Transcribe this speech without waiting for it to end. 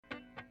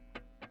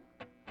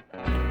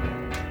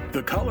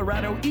The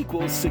Colorado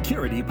Equals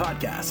Security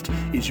Podcast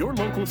is your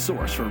local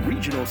source for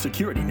regional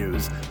security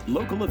news,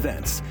 local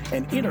events,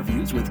 and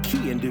interviews with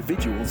key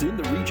individuals in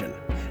the region.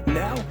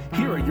 Now,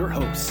 here are your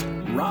hosts,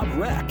 Rob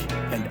Reck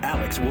and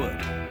Alex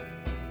Wood.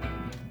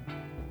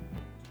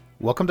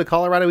 Welcome to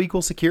Colorado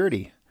Equals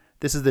Security.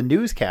 This is the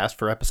newscast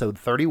for episode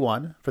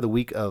 31 for the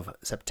week of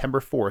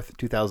September 4th,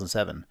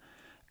 2007.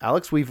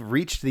 Alex, we've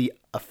reached the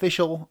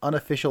official,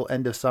 unofficial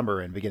end of summer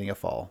and beginning of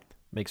fall.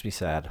 Makes me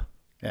sad.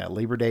 Yeah,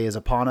 Labor Day is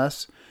upon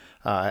us.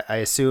 I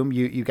assume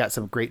you got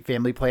some great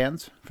family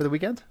plans for the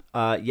weekend?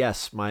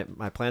 Yes, my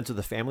plans with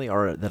the family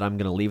are that I'm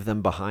going to leave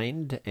them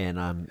behind, and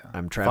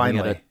I'm traveling.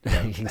 Finally.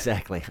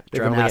 Exactly.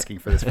 They've been asking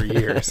for this for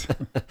years.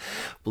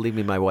 Believe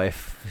me, my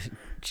wife,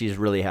 she's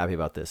really happy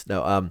about this.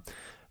 No,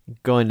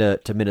 going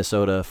to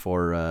Minnesota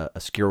for a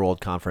Secure World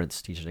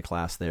conference, teaching a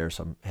class there.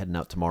 So I'm heading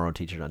out tomorrow and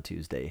teaching on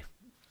Tuesday.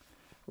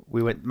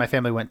 My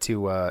family went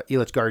to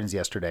Elitch Gardens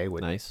yesterday.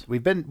 Nice.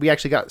 We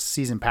actually got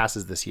season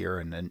passes this year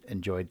and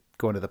enjoyed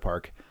going to the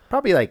park.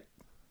 Probably like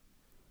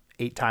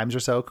 8 times or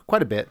so,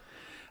 quite a bit.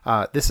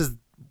 As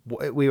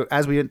we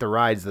went to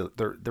rides,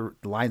 the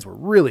lines were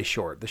really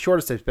short. The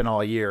shortest they've been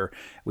all year.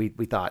 We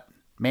thought,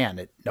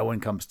 man, no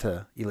one comes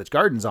to Elitch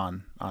Gardens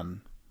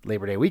on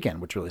Labor Day weekend,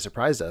 which really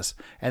surprised us.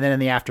 And then in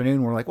the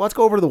afternoon, we're like, well, let's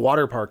go over to the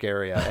water park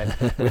area.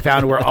 And we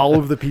found where all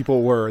of the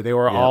people were. They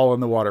were all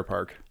in the water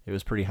park. It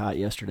was pretty hot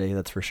yesterday,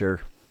 that's for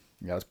sure.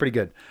 Yeah, it was pretty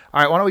good.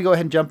 All right, why don't we go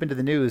ahead and jump into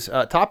the news?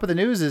 Top of the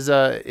news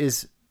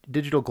is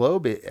Digital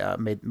Globe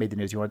made the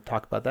news. You want to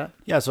talk about that?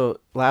 Yeah, so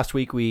last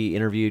week we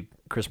interviewed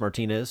Chris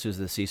Martinez, who's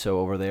the CISO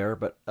over there.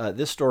 But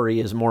this story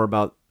is more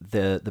about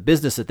the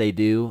business that they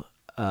do.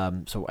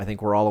 So I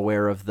think we're all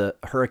aware of the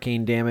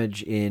hurricane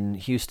damage in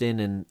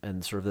Houston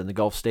and sort of in the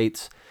Gulf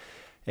states.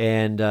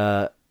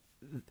 And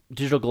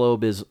Digital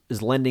Globe is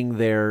lending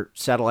their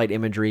satellite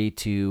imagery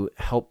to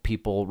help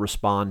people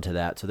respond to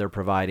that. So they're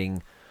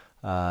providing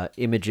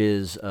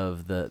images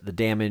of the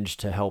damage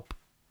to help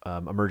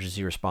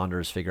emergency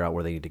responders figure out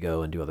where they need to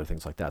go and do other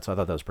things like that. So I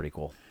thought that was pretty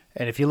cool.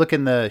 And if you look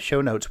in the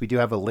show notes, we do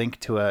have a link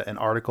to an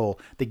article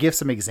that gives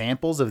some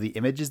examples of the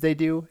images they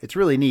do. It's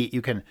really neat.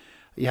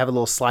 You have a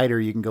little slider.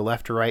 You can go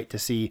left to right to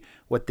see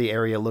what the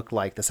area looked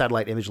like, the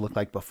satellite image looked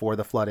like before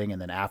the flooding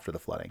and then after the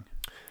flooding.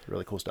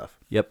 Really cool stuff.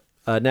 Yep.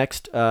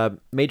 Next,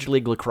 Major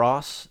League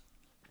Lacrosse.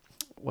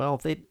 Well,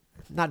 they're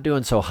not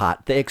doing so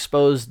hot. They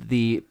exposed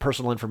the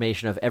personal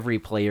information of every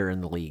player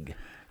in the league.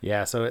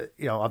 Yeah, so,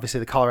 obviously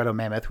the Colorado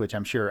Mammoth, which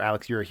I'm sure,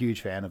 Alex, you're a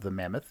huge fan of the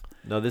Mammoth.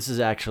 No, this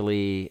is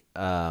actually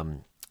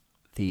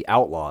the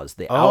Outlaws,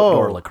 the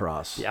outdoor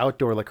lacrosse. The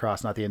outdoor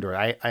lacrosse, not the indoor.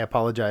 I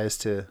apologize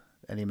to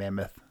any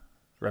Mammoth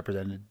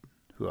represented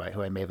who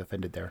I may have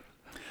offended there.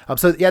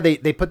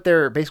 They put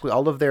basically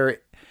all of their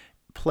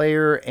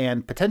player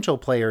and potential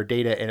player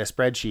data in a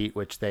spreadsheet,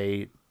 which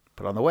they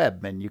put on the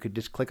web, and you could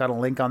just click on a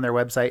link on their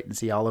website and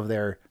see all of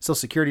their social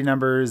security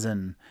numbers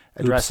and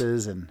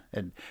addresses and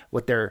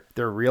what their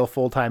real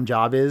full-time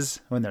job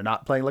is when they're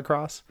not playing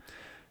lacrosse.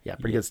 Yeah,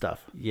 pretty good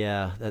stuff.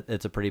 Yeah,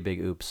 it's a pretty big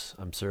oops.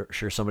 I'm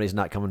sure somebody's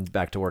not coming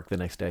back to work the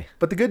next day.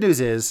 But the good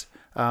news is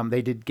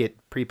they did get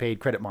prepaid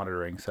credit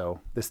monitoring, so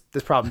this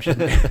problem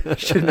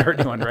shouldn't hurt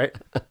anyone, right?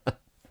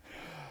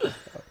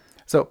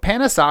 So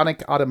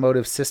Panasonic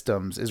Automotive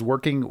Systems is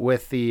working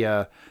with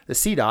the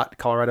CDOT,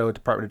 Colorado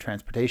Department of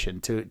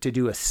Transportation, to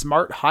do a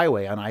smart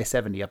highway on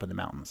I-70 up in the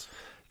mountains.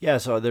 Yeah,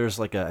 so there's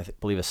I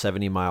believe a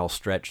 70-mile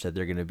stretch that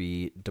they're going to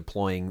be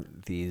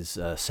deploying these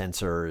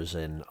sensors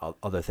and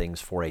other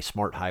things for a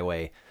smart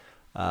highway.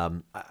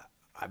 I'm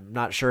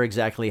not sure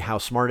exactly how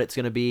smart it's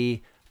going to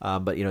be,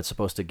 but it's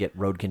supposed to get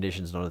road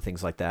conditions and other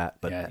things like that.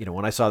 But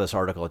when I saw this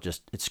article,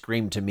 it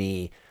screamed to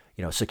me,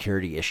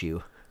 security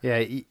issue.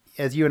 Yeah,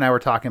 as you and I were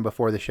talking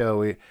before the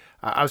show,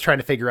 I was trying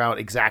to figure out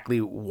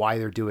exactly why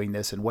they're doing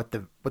this and what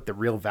the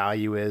real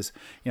value is.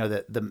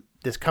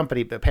 This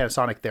company,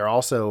 Panasonic, they're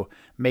also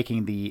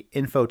making the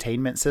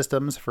infotainment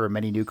systems for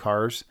many new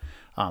cars,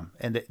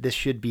 and this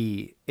should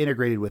be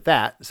integrated with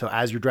that. So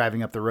as you're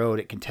driving up the road,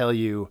 it can tell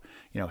you,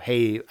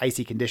 hey,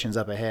 icy conditions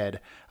up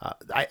ahead.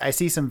 I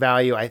see some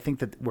value. I think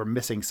that we're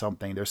missing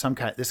something. There's some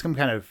kind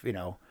of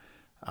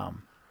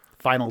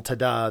final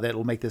ta-da that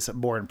will make this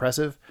more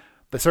impressive.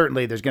 But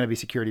certainly there's going to be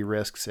security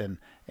risks, and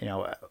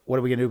what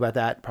are we going to do about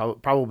that?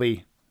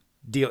 Probably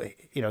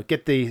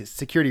get the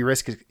security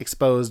risk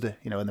exposed, in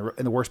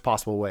the worst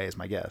possible way is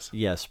my guess.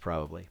 Yes,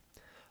 probably.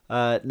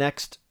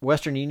 Next,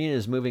 Western Union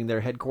is moving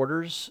their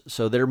headquarters,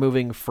 so they're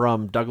moving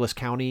from Douglas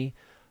County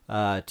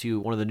to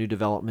one of the new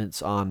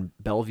developments on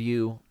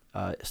Bellevue,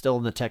 still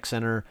in the tech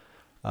center.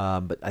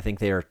 But I think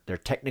they're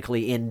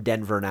technically in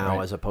Denver now,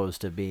 right, as opposed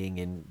to being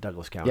in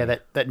Douglas County. Yeah,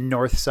 that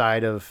north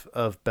side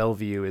of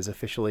Bellevue is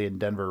officially in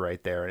Denver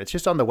right there. And it's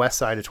just on the west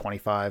side of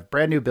 25.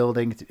 Brand new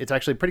building. It's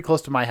actually pretty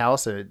close to my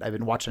house. I've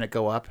been watching it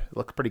go up. It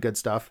looks pretty good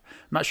stuff.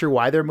 I'm not sure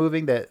why they're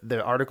moving.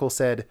 The article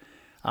said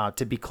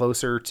to be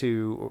closer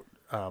to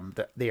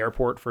the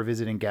airport for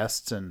visiting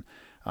guests and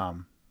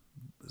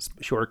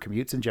shorter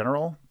commutes in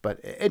general, but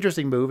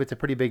interesting move. It's a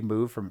pretty big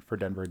move for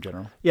Denver in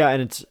general. Yeah,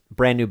 and it's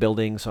brand new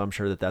building, so I'm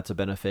sure that's a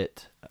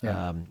benefit.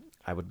 Yeah.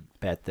 I would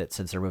bet that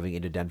since they're moving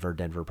into Denver,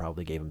 Denver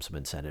probably gave them some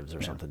incentives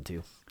or something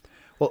too.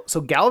 Well,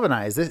 so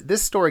Galvanize,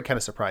 this story kind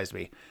of surprised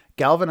me.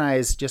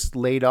 Galvanize just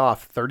laid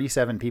off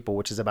 37 people,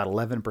 which is about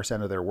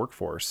 11% of their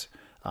workforce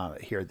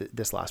here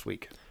this last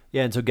week.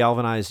 Yeah, and so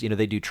Galvanize,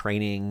 they do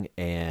training,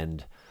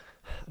 and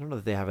I don't know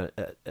that they have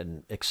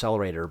an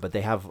accelerator, but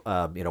they have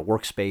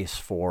workspace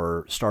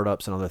for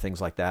startups and other things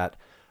like that.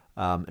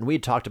 And we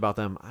had talked about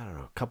them, I don't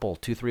know,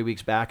 2-3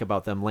 weeks back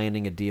about them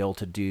landing a deal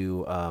to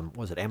do,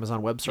 was it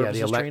Amazon Web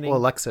Services training? Well,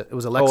 Alexa, it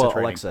was Alexa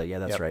training. Alexa, yeah,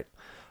 that's right.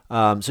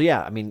 So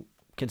yeah, I mean,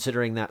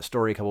 considering that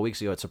story a couple of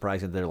weeks ago, it's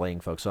surprising that they're laying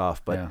folks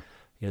off, but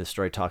the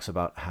story talks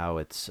about how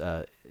it's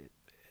a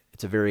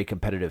very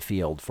competitive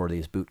field for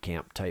these boot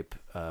camp type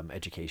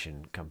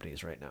education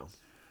companies right now.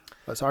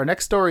 So our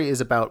next story is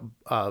about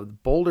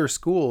Boulder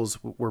schools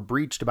were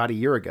breached about a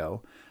year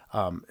ago.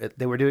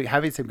 They were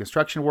having some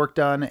construction work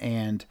done,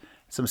 and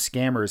some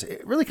scammers.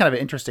 Really kind of an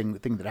interesting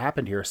thing that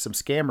happened here. Some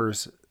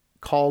scammers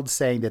called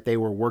saying that they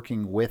were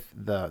working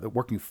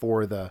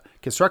for the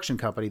construction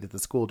company that the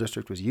school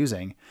district was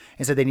using,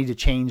 and said they need to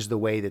change the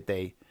way that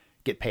they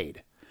get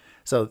paid.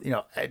 So,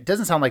 it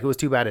doesn't sound like it was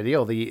too bad a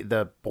deal.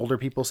 The Boulder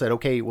people said,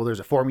 okay, well, there's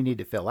a form you need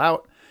to fill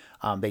out.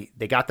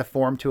 They got the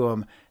form to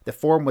them. The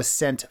form was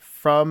sent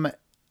from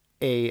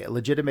a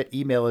legitimate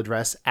email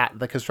address at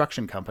the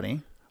construction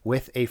company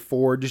with a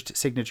forged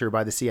signature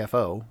by the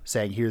CFO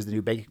saying, here's the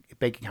new bank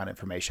account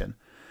information.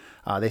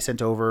 They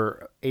sent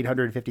over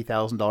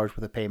 $850,000 worth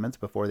of payments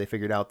before they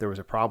figured out there was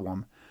a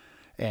problem.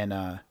 And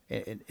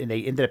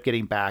they ended up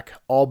getting back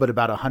all but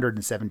about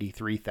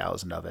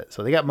 $173,000 of it.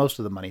 So they got most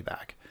of the money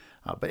back,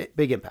 but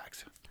big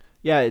impacts.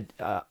 Yeah.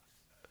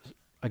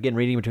 Again,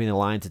 reading between the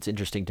lines, it's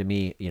interesting to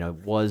me,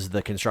 was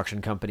the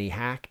construction company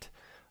hacked?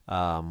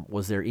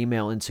 Was their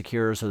email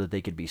insecure so that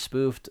they could be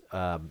spoofed?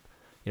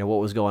 What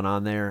was going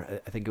on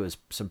there? I think it was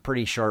some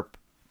pretty sharp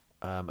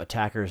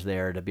attackers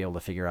there to be able to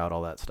figure out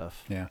all that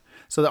stuff. Yeah.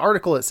 So the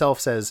article itself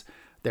says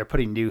they're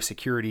putting new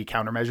security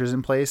countermeasures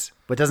in place,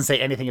 but doesn't say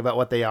anything about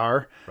what they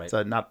are. Right.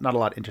 So not a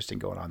lot interesting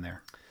going on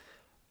there.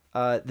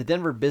 The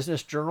Denver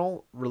Business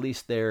Journal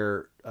released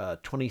their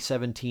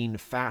 2017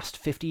 Fast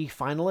 50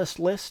 finalist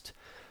list.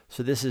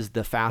 So this is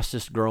the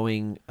fastest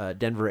growing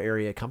Denver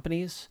area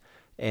companies.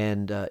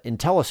 And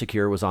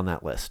IntelliSecure was on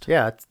that list.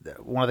 Yeah, it's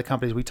one of the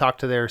companies. We talked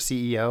to their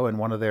CEO and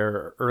one of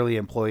their early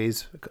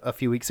employees a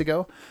few weeks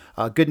ago.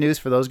 Good news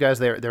for those guys.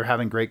 They're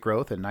having great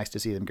growth, and nice to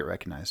see them get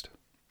recognized.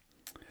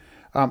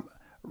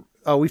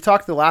 We've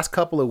talked the last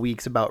couple of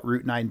weeks about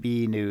Route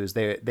 9B news.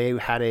 They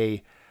had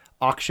a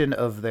auction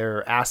of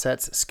their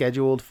assets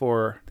scheduled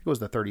for, I think it was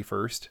the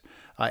 31st.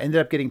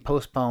 Ended up getting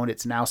postponed.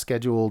 It's now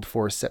scheduled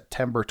for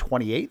September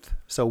 28th.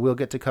 So we'll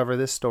get to cover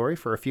this story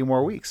for a few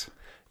more weeks.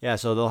 Yeah,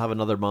 so they'll have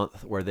another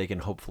month where they can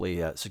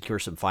hopefully secure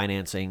some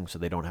financing so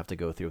they don't have to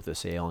go through with the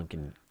sale and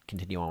can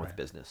continue on with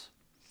business.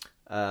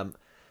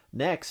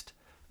 Next,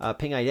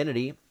 Ping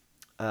Identity.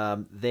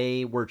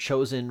 They were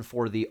chosen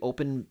for the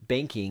Open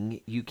Banking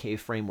UK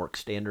Framework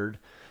Standard.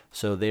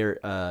 So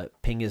their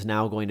Ping is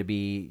now going to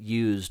be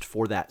used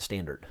for that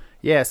standard.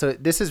 Yeah, so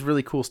this is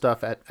really cool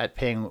stuff at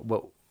Ping.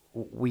 What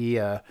we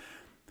have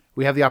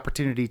the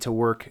opportunity to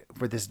work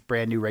for this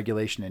brand new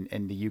regulation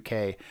in the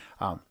UK.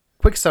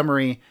 Quick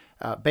summary.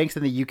 Banks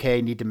in the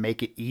UK need to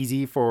make it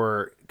easy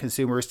for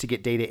consumers to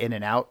get data in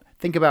and out.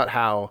 Think about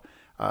how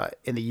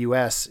in the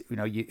US,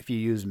 if you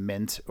use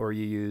Mint or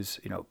you use,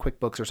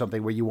 QuickBooks or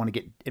something where you want to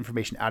get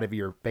information out of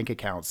your bank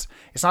accounts,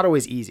 it's not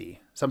always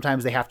easy.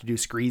 Sometimes they have to do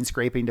screen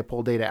scraping to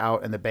pull data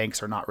out, and the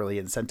banks are not really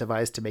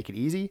incentivized to make it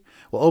easy.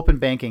 Well, Open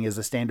Banking is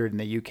a standard in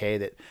the UK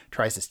that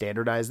tries to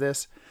standardize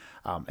this.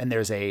 And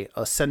there's a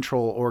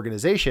central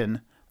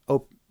organization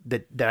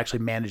that actually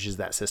manages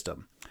that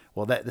system.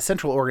 Well, the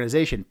central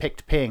organization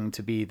picked Ping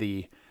to be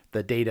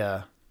the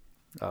data,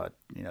 not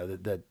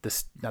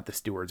the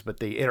stewards, but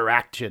the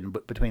interaction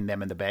between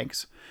them and the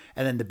banks.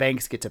 And then the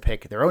banks get to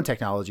pick their own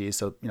technologies.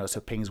 So, so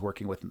Ping's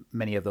working with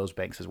many of those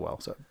banks as well.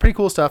 So pretty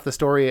cool stuff. The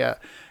story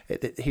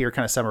here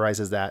kind of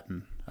summarizes that.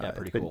 And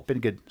pretty cool. Been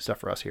good stuff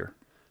for us here.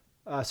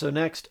 So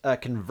next,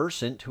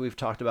 Conversant, who we've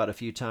talked about a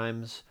few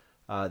times,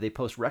 they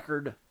post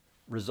record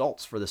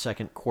results for the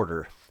second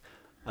quarter.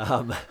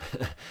 Rob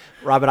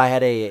and I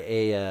had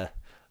a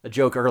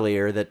joke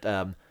earlier that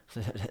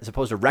as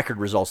opposed to record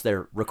results,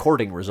 they're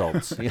recording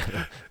results.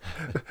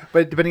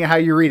 But depending on how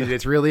you read it,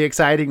 it's really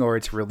exciting or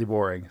it's really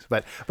boring.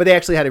 But they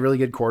actually had a really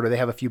good quarter. They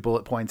have a few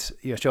bullet points,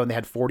 showing they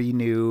had 40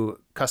 new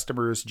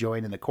customers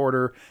join in the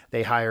quarter.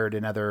 They hired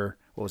another,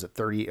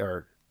 30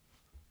 or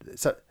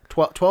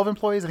 12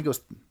 employees? I think it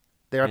was.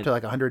 They're up to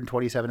like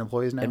 127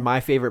 employees now. And my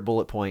favorite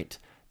bullet point,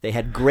 they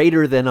had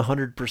greater than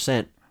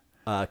 100%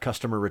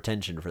 customer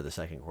retention for the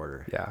second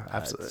quarter. Yeah,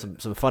 absolutely.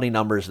 Some funny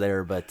numbers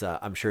there, but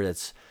I'm sure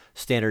that's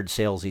standard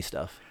salesy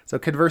stuff. So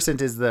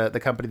Conversant is the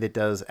company that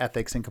does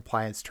ethics and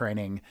compliance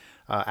training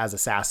as a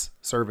SaaS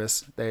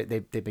service.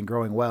 They've been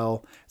growing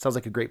well. Sounds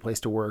like a great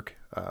place to work.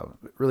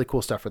 Really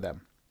cool stuff for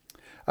them.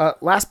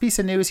 Last piece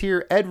of news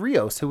here, Ed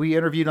Rios, who we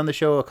interviewed on the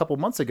show a couple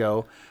months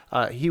ago.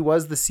 He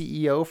was the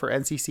CEO for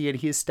NCC, and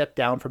he has stepped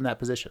down from that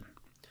position.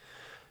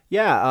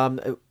 Yeah,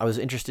 I was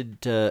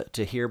interested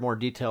to hear more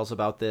details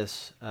about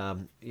this.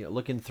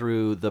 Looking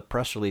through the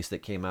press release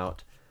that came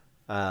out,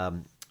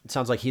 it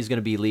sounds like he's going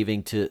to be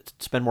leaving to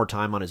spend more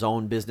time on his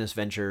own business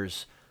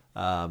ventures.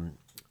 I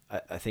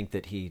think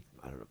that I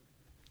don't know,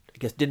 I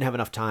guess didn't have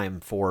enough time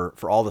for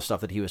all the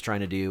stuff that he was trying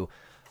to do.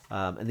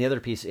 And the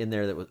other piece in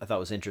there that I thought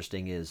was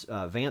interesting is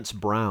Vance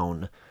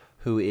Brown,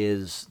 who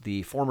is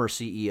the former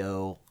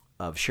CEO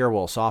of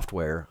Sharewell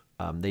Software.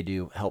 They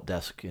do help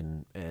desk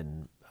and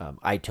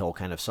ITIL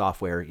kind of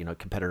software,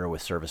 competitor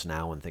with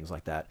ServiceNow and things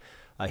like that.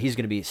 He's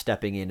going to be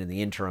stepping in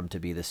the interim to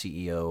be the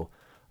CEO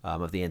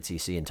of the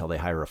NCC until they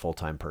hire a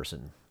full-time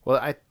person.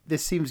 Well,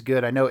 this seems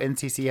good. I know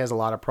NCC has a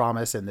lot of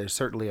promise, and there's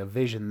certainly a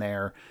vision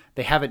there.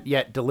 They haven't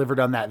yet delivered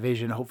on that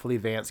vision. Hopefully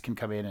Vance can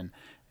come in and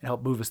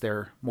help move us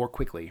there more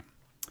quickly.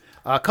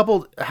 A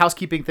couple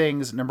housekeeping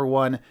things. Number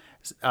one,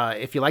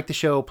 if you like the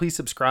show, please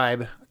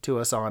subscribe to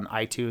us on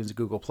iTunes,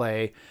 Google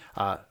Play.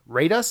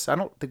 Rate us. I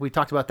don't think we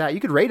talked about that.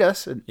 You could rate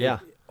us. Yeah.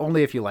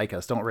 Only if you like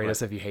us. Don't rate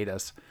us if you hate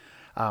us.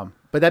 But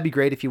that'd be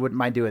great if you wouldn't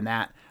mind doing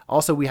that.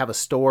 Also, we have a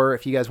store.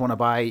 If you guys want to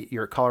buy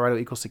your Colorado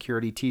Equal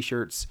Security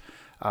t-shirts,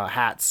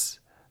 hats,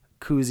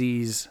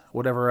 koozies,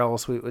 whatever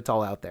else, it's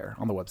all out there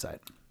on the website.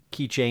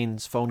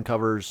 Keychains, phone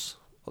covers,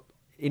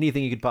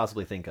 anything you could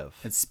possibly think of.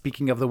 And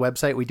speaking of the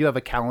website, we do have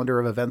a calendar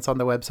of events on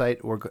the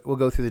website. We'll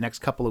go through the next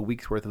couple of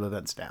weeks worth of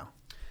events now.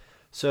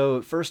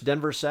 So first,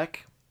 Denver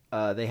Sec.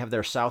 They have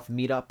their South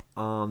meetup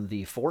on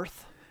the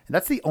 4th. And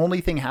that's the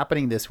only thing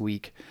happening this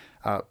week.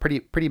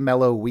 Pretty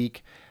mellow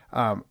week.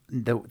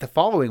 The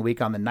following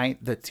week on the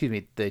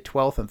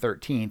 12th and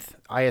 13th,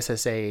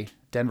 ISSA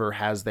Denver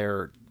has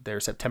their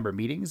September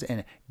meetings,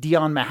 and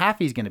Dion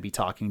Mahaffey is going to be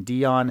talking.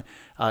 Dion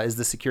is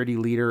the security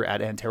leader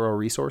at Antero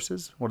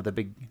Resources, one of the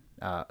big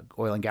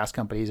oil and gas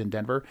companies in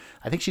Denver.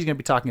 I think she's going to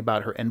be talking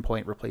about her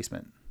endpoint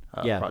replacement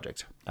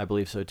project. I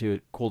believe so too.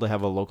 Cool to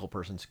have a local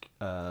person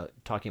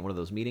talking at one of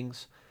those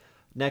meetings.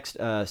 Next,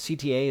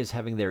 CTA is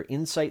having their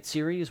Insight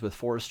series with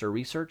Forrester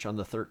Research on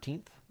the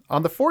 13th.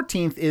 On the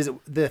 14th is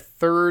the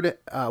third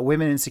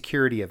Women in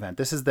Security event.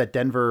 This is the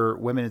Denver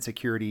Women in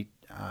Security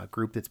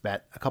group that's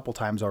met a couple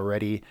times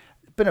already.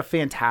 It's been a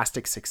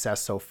fantastic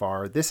success so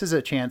far. This is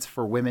a chance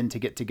for women to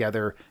get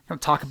together,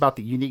 talk about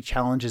the unique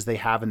challenges they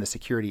have in the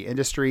security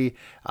industry,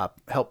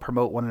 help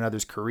promote one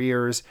another's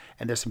careers,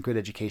 and there's some good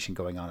education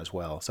going on as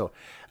well. So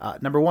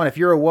number one, if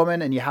you're a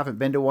woman and you haven't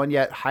been to one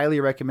yet, highly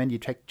recommend you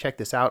check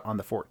this out on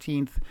the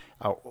 14th.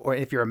 Or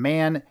if you're a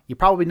man, you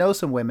probably know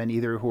some women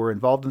either who are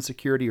involved in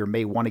security or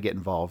may want to get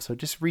involved. So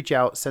just reach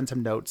out, send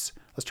some notes.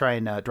 Let's try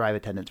and drive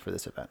attendance for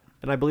this event.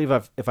 And I believe,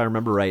 if I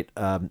remember right,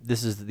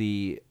 this is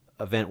the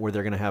event where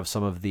they're going to have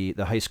some of the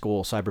high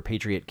school Cyber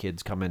Patriot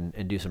kids come in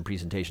and do some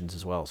presentations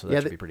as well. So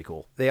that should be pretty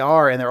cool. They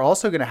are, and they're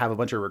also going to have a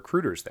bunch of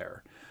recruiters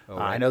there. Oh,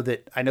 right. I know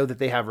that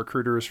they have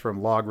recruiters from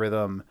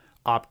LogRhythm,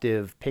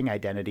 Optiv, Ping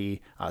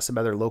Identity, some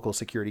other local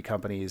security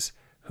companies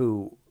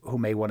who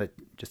may want to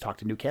just talk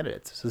to new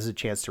candidates. So this is a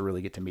chance to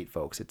really get to meet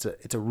folks. It's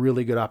a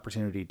really good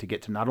opportunity to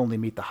get to not only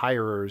meet the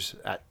hirers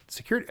at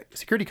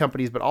security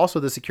companies, but also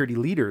the security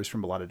leaders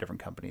from a lot of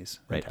different companies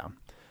in town.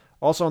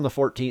 Also on the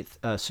 14th,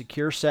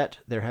 SecureSet,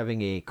 they're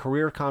having a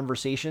career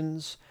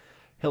conversations,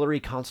 Hillary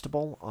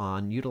Constable,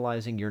 on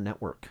utilizing your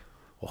network.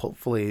 Well,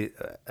 hopefully,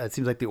 it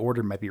seems like the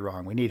order might be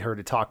wrong. We need her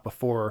to talk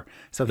before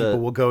some people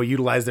will go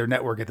utilize their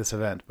network at this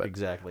event. But,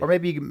 exactly. Or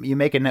maybe you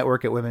make a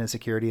network at Women in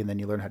Security and then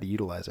you learn how to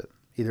utilize it.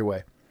 Either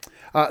way.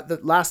 The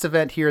last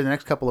event here in the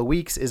next couple of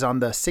weeks is on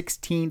the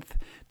 16th.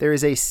 There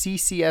is a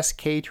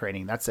CCSK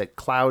training. That's a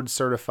Cloud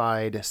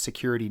Certified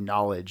Security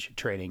Knowledge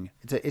training.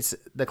 It's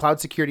the Cloud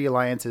Security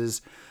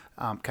Alliance's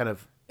kind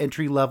of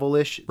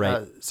entry-level-ish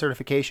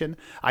certification.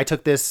 I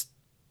took this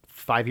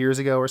 5 years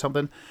ago or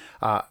something.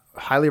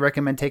 Highly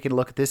recommend taking a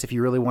look at this if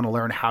you really want to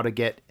learn how to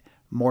get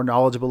more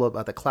knowledgeable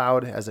about the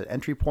cloud as an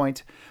entry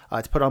point.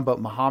 It's put on by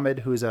Mohammed,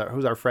 who's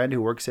our friend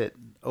who works at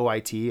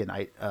OIT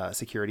and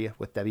security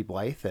with Debbie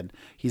Blythe, and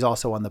he's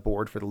also on the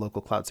board for the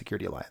local Cloud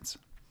Security Alliance.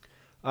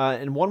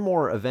 And one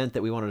more event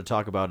that we wanted to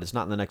talk about is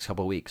not in the next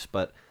couple of weeks,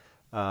 but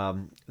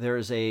there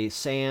is a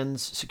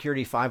SANS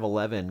Security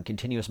 511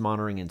 Continuous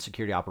Monitoring and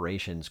Security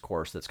Operations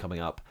course that's coming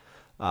up.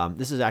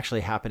 This is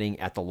actually happening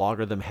at the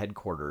LogRhythm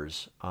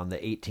headquarters on the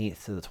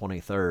 18th to the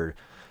 23rd.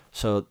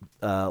 So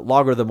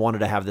LogRhythm wanted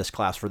to have this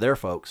class for their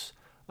folks,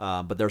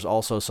 but there's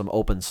also some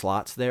open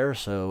slots there.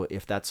 So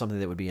if that's something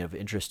that would be of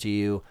interest to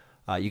you,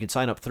 you can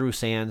sign up through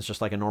SANS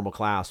just like a normal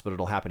class, but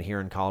it'll happen here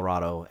in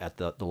Colorado at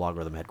the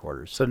LogRhythm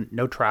headquarters. So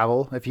no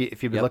travel. If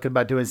you've been looking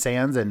about doing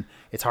SANS and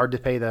it's hard to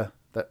pay the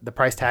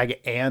price tag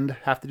and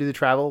have to do the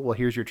travel, well,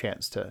 here's your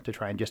chance to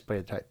try and just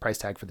pay the price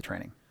tag for the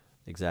training.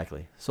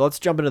 Exactly. So let's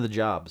jump into the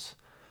jobs.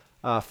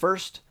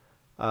 First,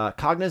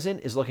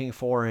 Cognizant is looking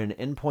for an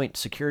endpoint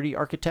security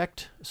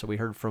architect. So we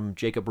heard from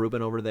Jacob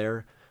Rubin over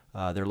there.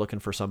 They're looking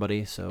for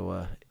somebody.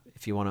 So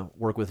if you want to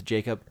work with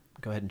Jacob,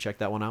 go ahead and check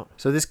that one out.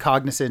 So this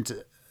Cognizant,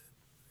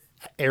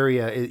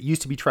 area. It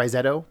used to be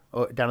Trizetto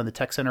down in the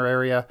tech center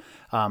area.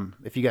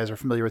 If you guys are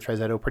familiar with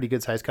Trizetto, pretty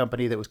good sized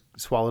company that was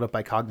swallowed up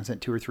by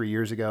Cognizant 2 or 3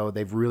 years ago.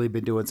 They've really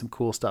been doing some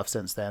cool stuff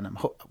since then.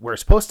 We're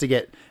supposed to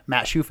get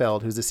Matt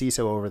Schufeld, who's the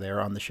CISO over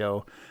there, on the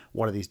show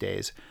one of these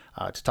days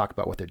to talk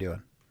about what they're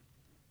doing.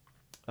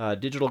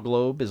 Digital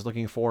Globe is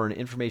looking for an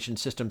information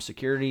system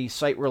security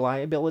site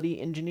reliability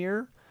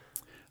engineer.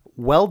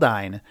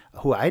 Welldyne,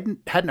 who I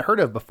hadn't heard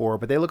of before,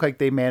 but they look like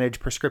they manage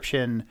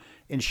prescription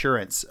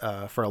insurance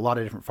for a lot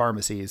of different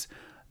pharmacies.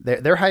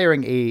 They're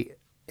hiring a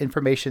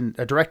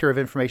director of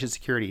information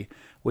security,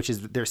 which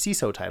is their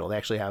CISO title. They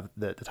actually have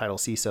the title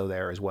CISO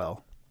there as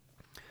well.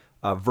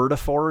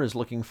 Vertafore is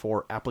looking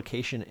for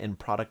application and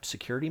product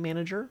security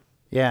manager.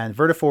 Yeah, and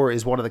Vertafore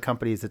is one of the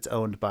companies that's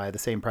owned by the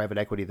same private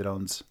equity that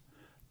owns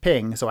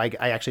Ping. So I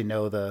actually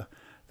know the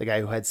guy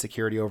who heads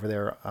security over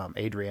there,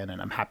 Adrian, and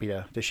I'm happy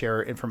to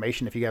share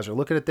information if you guys are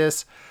looking at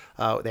this.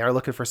 They are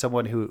looking for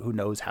someone who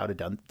knows how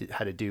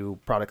to do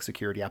product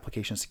security,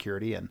 application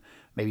security, and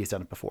maybe he's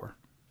done it before.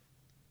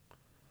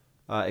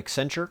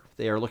 Accenture,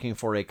 they are looking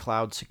for a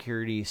cloud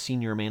security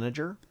senior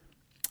manager.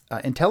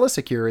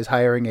 IntelliSecure is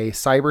hiring a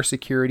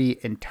cybersecurity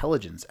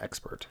intelligence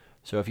expert.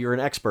 So if you're an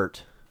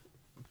expert,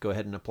 go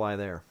ahead and apply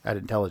there. At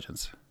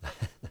intelligence.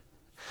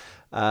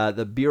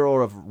 The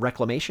Bureau of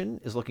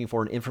Reclamation is looking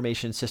for an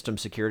information system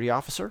security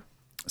officer.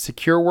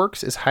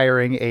 SecureWorks is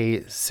hiring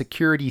a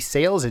security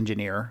sales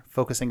engineer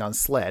focusing on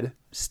SLED,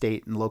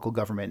 state and local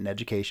government and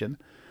education.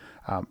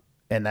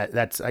 And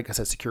that's, like I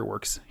said,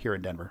 SecureWorks here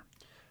in Denver.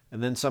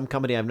 And then some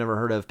company I've never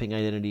heard of, Ping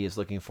Identity, is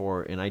looking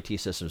for an IT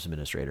systems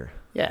administrator.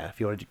 Yeah, if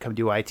you want to come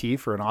do IT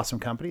for an awesome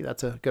company,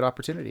 that's a good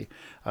opportunity.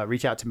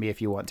 Reach out to me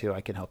if you want to.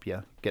 I can help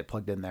you get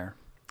plugged in there.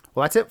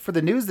 Well, that's it for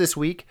the news this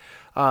week.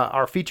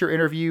 Our feature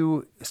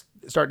interview,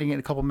 starting in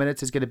a couple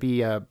minutes, is going to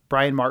be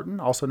Brian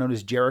Martin, also known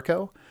as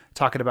Jericho,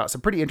 talking about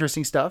some pretty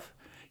interesting stuff.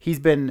 He's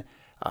been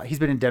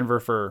in Denver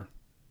for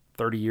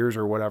 30 years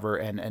or whatever,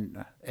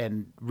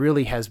 and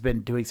really has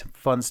been doing some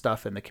fun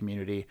stuff in the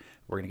community.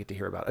 We're going to get to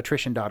hear about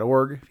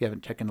attrition.org. If you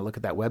haven't taken a look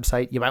at that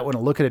website, you might want to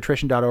look at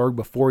attrition.org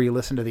before you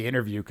listen to the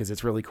interview because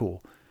it's really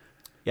cool.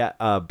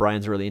 Yeah,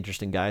 Brian's a really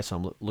interesting guy, so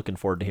I'm looking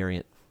forward to hearing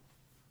it.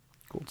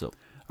 Cool. So.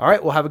 All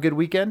right, well, have a good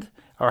weekend,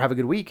 or have a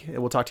good week, and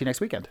we'll talk to you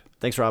next weekend.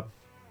 Thanks, Rob.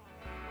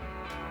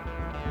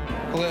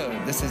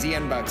 Hello, this is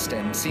Ian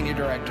Buxton, Senior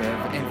Director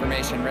of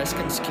Information Risk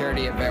and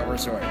Security at Vail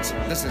Resorts.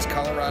 This is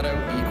Colorado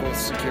Equals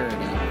Security.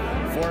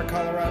 For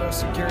Colorado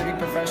security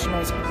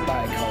professionals,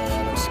 by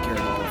Colorado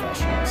security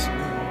professionals.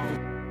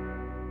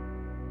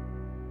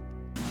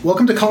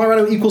 Welcome to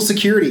Colorado Equals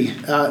Security.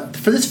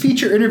 For this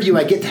feature interview,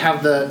 I get to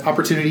have the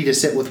opportunity to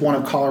sit with one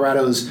of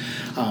Colorado's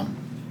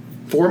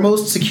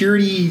foremost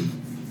security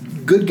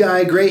good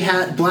guy, gray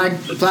hat, black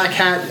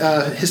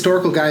hat,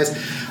 historical guys.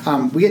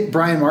 We get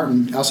Brian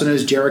Martin, also known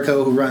as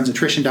Jericho, who runs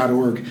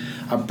attrition.org.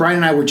 Brian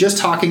and I were just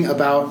talking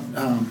about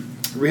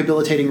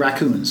rehabilitating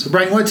raccoons. So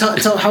Brian, you want to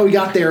tell how we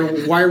got there?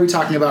 Why are we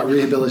talking about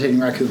rehabilitating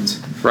raccoons?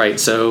 Right.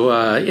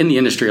 So in the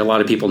industry, a lot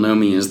of people know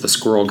me as the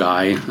squirrel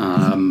guy.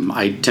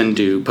 I tend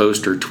to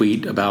post or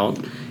tweet about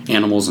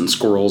animals and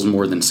squirrels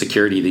more than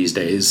security these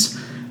days.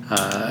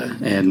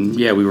 And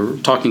yeah, we were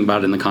talking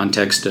about it in the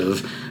context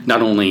of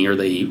not only are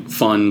they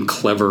fun,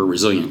 clever,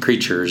 resilient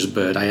creatures,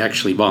 but I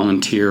actually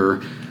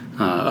volunteer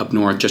up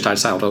north, just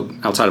outside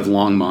of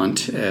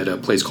Longmont, at a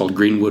place called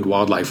Greenwood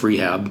Wildlife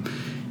Rehab,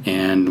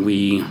 and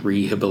we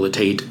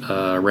rehabilitate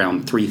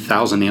around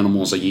 3,000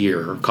 animals a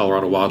year,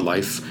 Colorado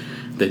wildlife,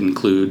 that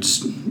includes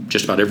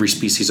just about every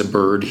species of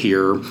bird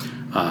here,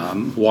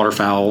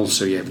 waterfowl,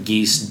 so you have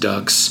geese,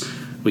 ducks.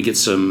 We get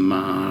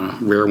some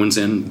rare ones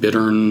in,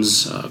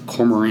 bitterns,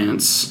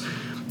 cormorants.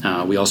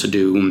 We also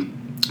do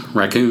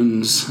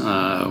raccoons,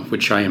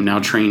 which I am now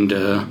trained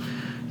to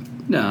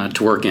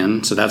work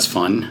in, so that's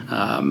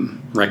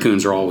fun.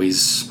 Raccoons are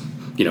always,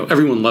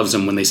 everyone loves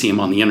them when they see them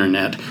on the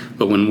internet,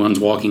 but when one's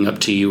walking up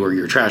to you or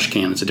your trash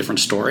can, it's a different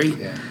story.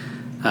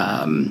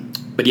 Yeah.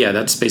 But yeah,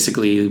 that's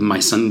basically my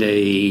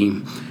Sunday,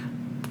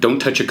 don't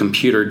touch a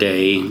computer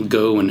day,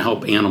 go and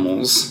help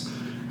animals.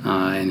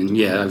 And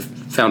yeah, I've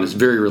found it's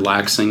very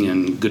relaxing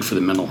and good for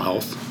the mental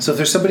health. So if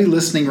there's somebody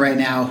listening right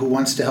now who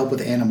wants to help with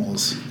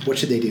animals, what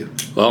should they do?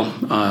 Well,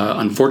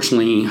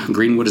 unfortunately,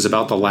 Greenwood is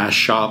about the last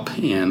shop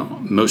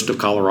in most of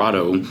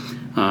Colorado.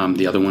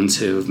 The other ones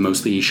have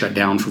mostly shut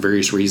down for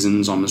various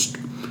reasons, almost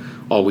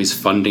always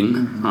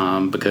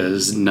funding,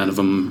 because none of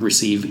them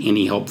receive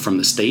any help from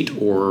the state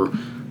or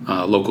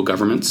local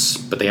governments,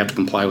 but they have to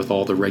comply with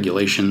all the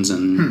regulations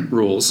and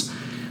rules.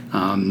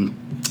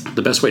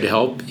 The best way to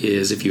help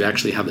is, if you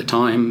actually have the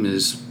time,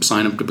 is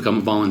sign up to become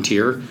a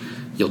volunteer.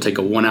 You'll take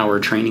a 1-hour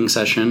training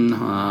session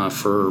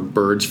for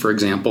birds, for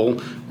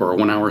example, or a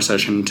 1-hour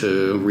session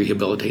to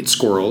rehabilitate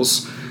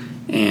squirrels.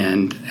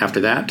 And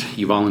after that,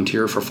 you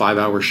volunteer for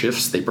 5-hour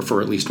shifts. They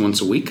prefer at least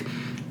once a week.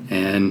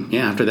 And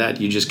yeah, after that,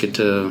 you just get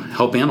to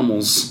help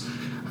animals.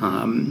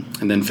 And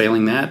then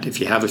failing that, if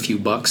you have a few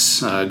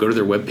bucks, go to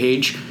their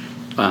webpage.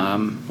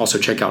 Also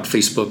check out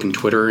Facebook and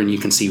Twitter, and you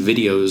can see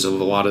videos of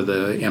a lot of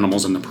the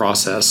animals in the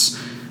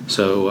process.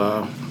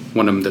 So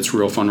one of them that's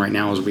real fun right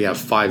now is we have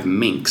 5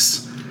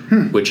 minks,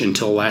 which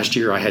until last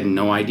year I had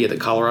no idea that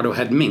Colorado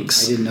had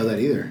minks. I didn't know that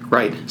either.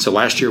 Right. So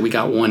last year we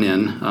got one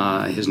in.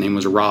 His name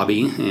was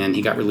Robbie, and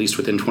he got released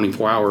within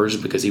 24 hours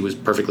because he was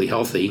perfectly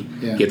healthy.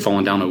 Yeah. He had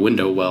fallen down a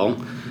window well.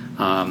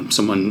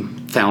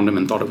 Someone found him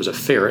and thought it was a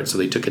ferret, so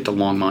they took it to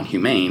Longmont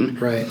Humane.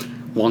 Right.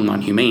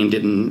 Longmont Humane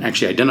didn't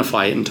actually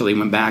identify it until they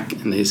went back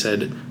and they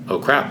said, oh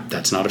crap,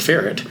 that's not a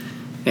ferret.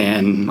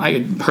 And I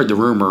had heard the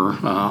rumor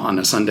on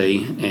a Sunday,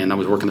 and I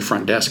was working the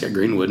front desk at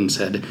Greenwood and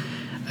said,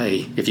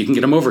 hey, if you can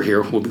get them over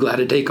here, we'll be glad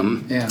to take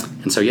them. Yeah.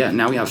 And so,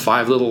 now we have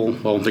 5 little,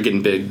 well, they're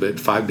getting big, but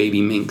 5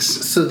 baby minks.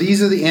 So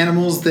these are the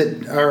animals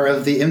that are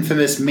of the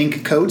infamous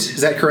mink coat. Is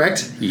that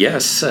correct?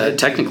 Yes,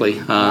 technically.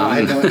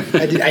 I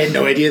had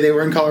no idea they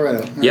were in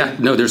Colorado. Yeah,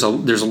 no, there's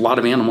a lot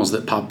of animals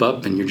that pop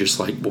up, and you're just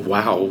like,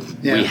 wow,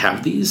 Yeah. we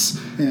have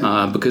these?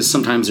 Yeah. Because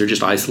sometimes they're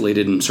just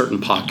isolated in certain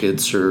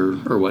pockets or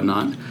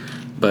whatnot.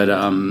 But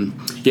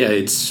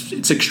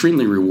it's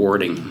extremely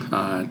rewarding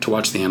to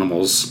watch the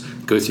animals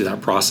go through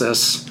that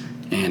process.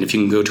 And if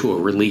you can go to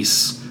a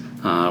release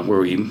where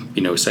we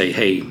say,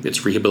 hey,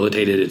 it's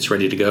rehabilitated, it's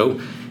ready to go,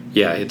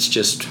 it's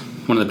just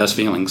one of the best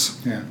feelings.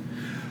 Yeah.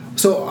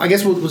 So I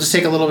guess we'll just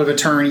take a little bit of a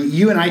turn.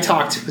 You and I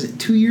talked, was it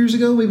 2 years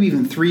ago, maybe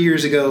even 3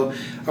 years ago?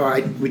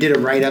 We did a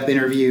write-up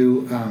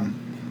interview.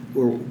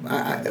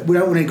 We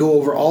don't want to go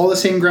over all the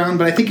same ground,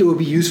 but I think it would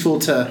be useful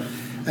to.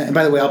 And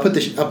by the way, I'll put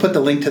the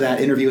link to that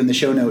interview in the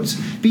show notes.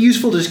 Be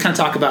useful to just kind of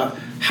talk about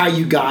how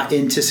you got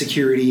into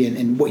security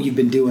and what you've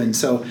been doing.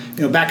 So,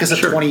 back us up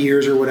 20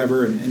 years or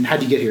whatever, and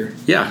how'd you get here?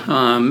 Yeah,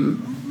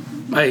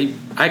 I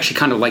actually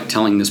kind of like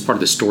telling this part of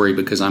the story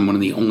because I'm one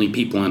of the only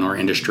people in our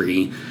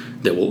industry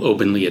that will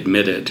openly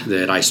admit it,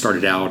 that I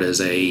started out as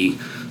a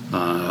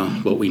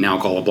what we now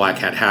call a black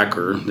hat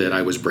hacker, that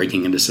I was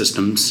breaking into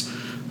systems.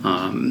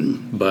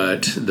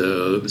 But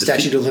the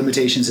statute of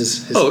limitations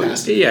is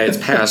passed. Yeah, it's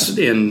passed.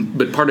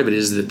 But part of it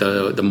is that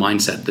the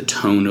mindset, the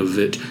tone of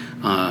it,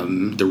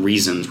 the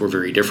reasons were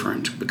very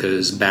different.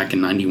 Because back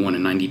in 91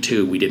 and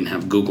 92, we didn't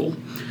have Google.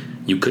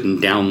 You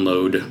couldn't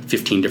download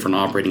 15 different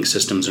operating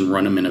systems and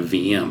run them in a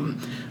VM.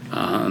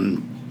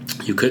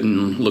 You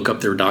couldn't look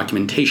up their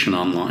documentation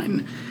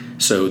online.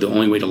 So the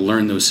only way to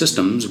learn those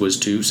systems was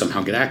to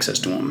somehow get access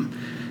to them.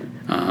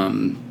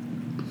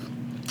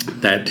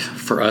 That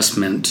for us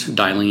meant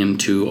dialing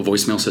into a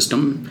voicemail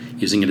system,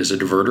 using it as a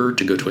diverter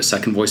to go to a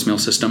second voicemail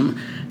system,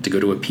 to go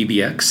to a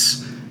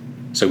PBX.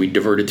 So we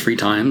diverted 3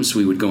 times.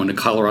 We would go into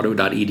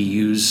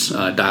colorado.edu's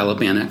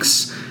dial-up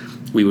annex.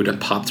 We would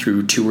pop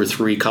through 2 or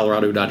 3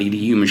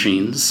 colorado.edu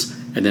machines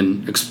and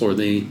then explore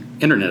the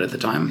internet at the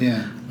time.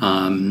 Yeah.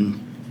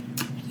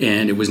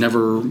 And it was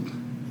never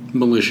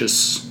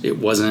malicious. It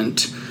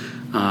wasn't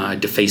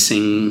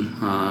defacing.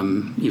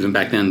 Even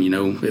back then,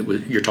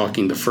 you're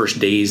talking the first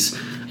days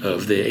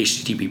of the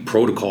HTTP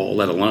protocol,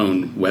 let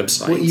alone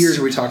websites. What years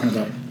are we talking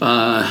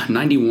about?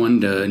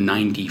 91 to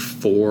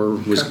 94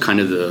 was kind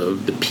of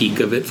the peak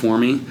of it for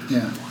me.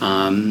 Yeah.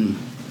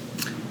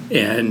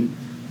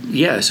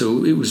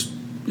 So it was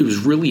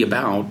really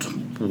about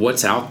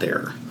what's out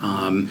there.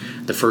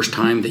 The first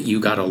time that you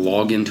got to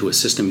log into a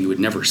system you had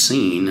never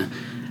seen,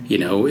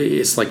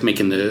 it's like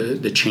making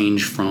the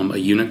change from a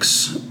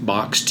Unix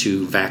box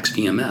to VAX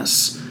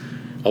VMS.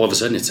 All of a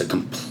sudden, it's a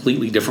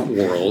completely different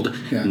world.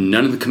 Yeah.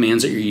 None of the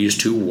commands that you're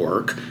used to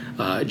work.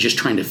 Just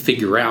trying to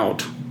figure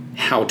out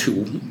how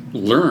to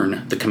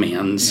learn the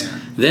commands,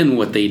 then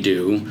what they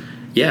do.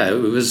 Yeah, it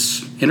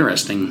was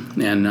interesting.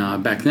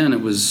 And back then,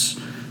 it was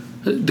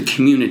the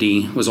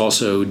community was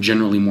also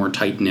generally more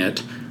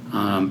tight-knit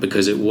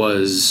because it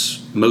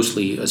was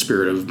mostly a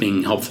spirit of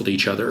being helpful to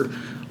each other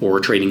or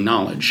trading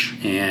knowledge.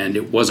 And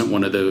it wasn't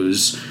one of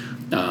those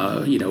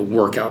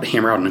work out,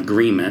 hammer out an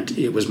agreement.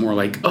 It was more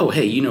like, oh,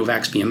 hey,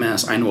 VAX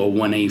VMS, I know a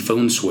 1A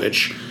phone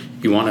switch.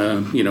 You want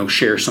to,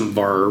 share some of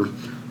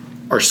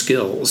our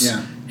skills.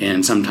 Yeah.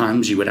 And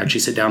sometimes you would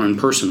actually sit down in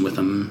person with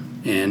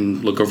them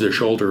and look over their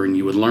shoulder and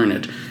you would learn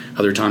it.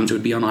 Other times it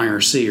would be on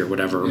IRC or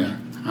whatever.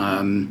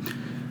 Yeah.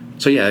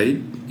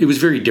 It was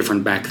very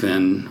different back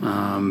then.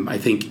 I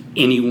think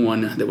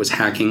anyone that was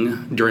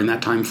hacking during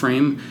that time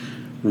frame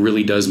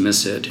really does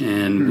miss it,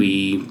 and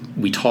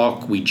we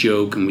talk, we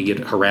joke, and we get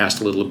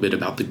harassed a little bit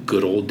about the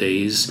good old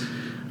days.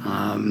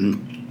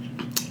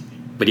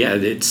 But yeah,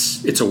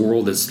 it's a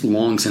world that's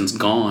long since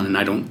gone, and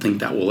I don't think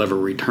that will ever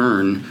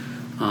return.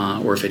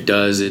 Or if it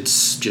does,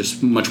 it's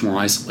just much more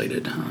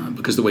isolated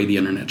because the way the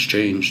internet's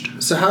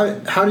changed. So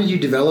how did you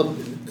develop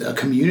a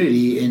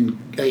community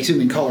I assume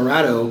in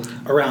Colorado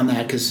around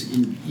that? Because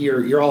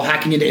you're all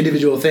hacking into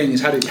individual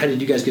things. How did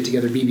you guys get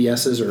together?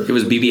 BBSs or? It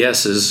was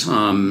BBSs.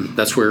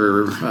 That's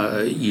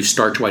where you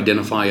start to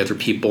identify other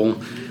people,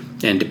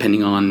 and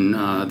depending on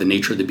the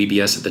nature of the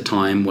BBS at the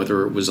time,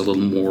 whether it was a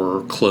little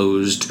more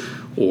closed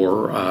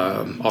or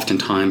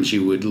oftentimes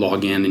you would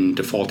log in and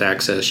default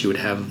access. You would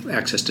have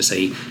access to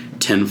say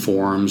 10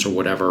 forums or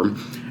whatever,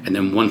 and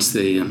then once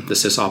the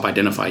SysOp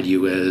identified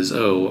you as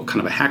kind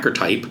of a hacker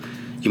type,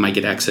 you might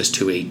get access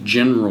to a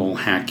general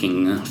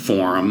hacking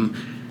forum,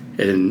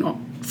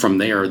 and from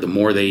there, the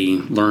more they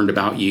learned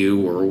about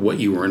you or what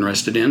you were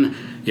interested in,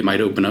 it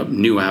might open up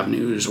new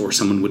avenues, or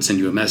someone would send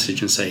you a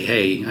message and say,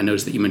 hey, I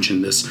noticed that you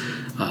mentioned this,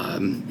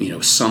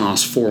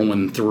 Sonos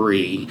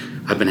 413.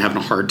 I've been having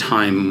a hard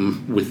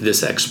time with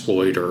this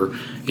exploit, or,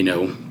 do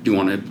you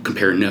want to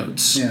compare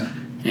notes? Yeah.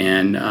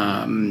 And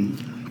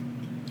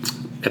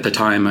at the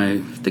time, I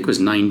think it was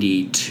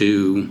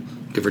 92,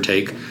 give or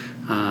take,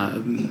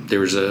 there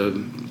was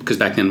because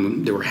back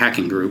then there were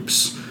hacking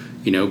groups,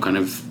 kind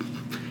of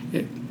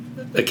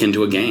akin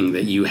to a gang,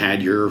 that you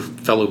had your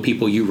fellow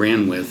people you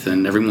ran with,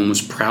 and everyone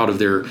was proud of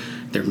their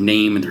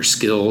name and their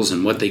skills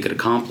and what they could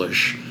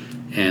accomplish.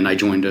 And I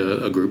joined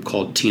a group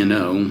called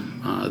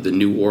TNO, the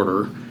New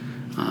Order,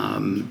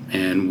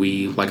 and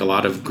we, like a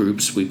lot of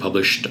groups, we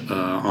published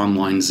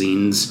online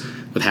zines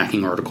with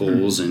hacking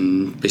articles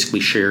and basically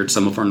shared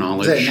some of our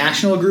knowledge. Was that a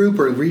national group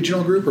or a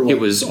regional group, or what? It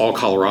was all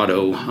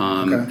Colorado,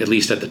 Okay. at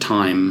least at the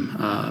time.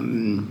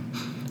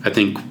 I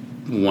think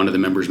one of the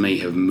members may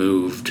have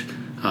moved,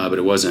 but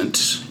it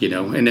wasn't,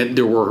 and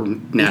there were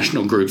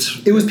national groups.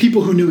 It was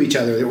people who knew each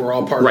other that were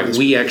all part Right. of this.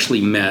 We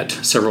actually met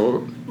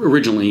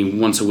originally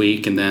once a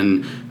week, and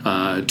then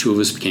two of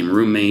us became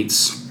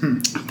roommates.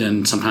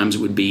 Then sometimes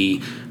it would be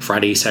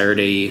Friday,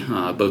 Saturday.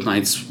 Both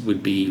nights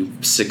would be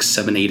 6,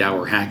 7, 8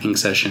 hour hacking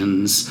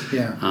sessions.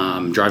 Yeah.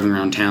 Driving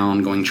around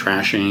town, going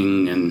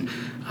trashing, and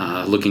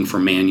looking for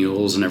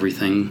manuals and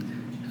everything.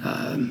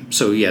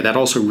 So yeah, that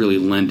also really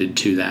lended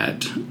to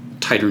that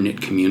tighter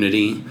knit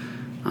community,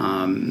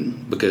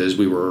 because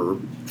we were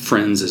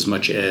friends as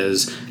much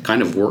as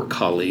kind of work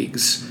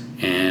colleagues.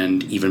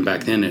 And even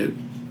back then,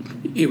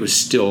 it was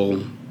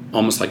still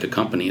almost like a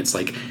company. It's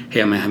like,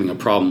 hey, I'm having a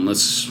problem.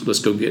 Let's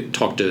go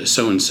talk to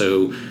so and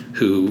so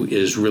who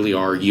is really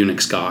our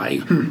Unix guy.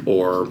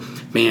 Or,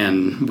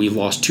 man, we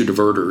lost 2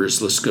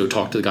 diverters. Let's go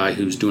talk to the guy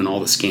who's doing all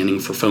the scanning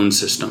for phone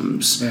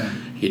systems. Yeah.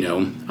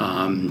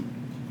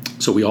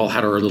 So we all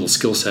had our little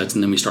skill sets,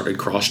 and then we started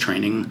cross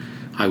training.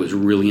 I was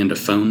really into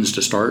phones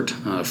to start,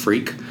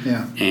 freak.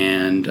 Yeah.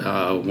 And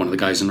one of the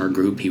guys in our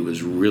group, he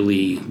was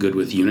really good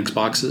with Unix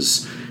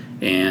boxes.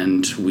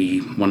 And we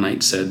one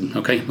night said,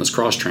 okay, let's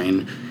cross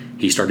train.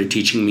 He started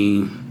teaching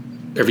me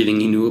everything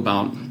he knew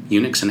about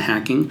Unix and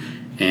hacking,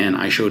 and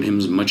I showed him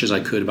as much as I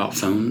could about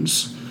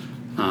phones.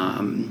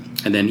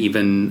 And then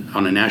even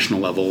on a national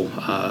level,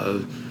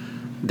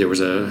 there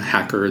was a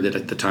hacker that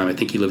at the time, I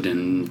think he lived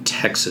in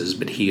Texas,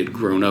 but he had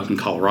grown up in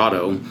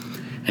Colorado,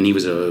 and he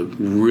was a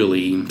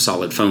really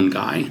solid phone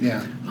guy.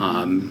 Yeah.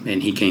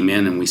 And he came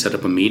in and we set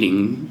up a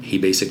meeting. He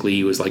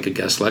basically was like a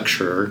guest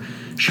lecturer,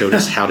 showed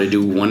us how to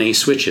do 1A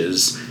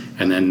switches.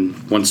 And then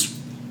once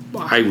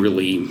I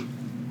really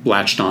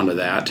latched onto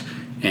that,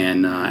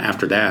 and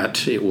after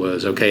that, it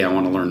was, okay, I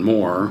want to learn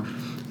more.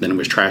 Then it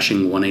was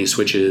trashing 1A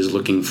switches,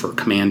 looking for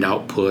command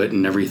output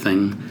and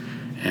everything.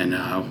 And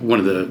one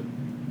of the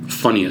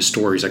funniest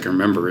stories I can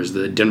remember is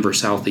the Denver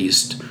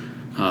Southeast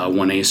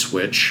 1A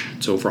switch.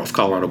 It's over off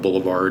Colorado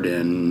Boulevard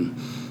in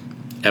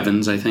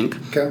Evans, I think.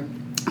 Okay.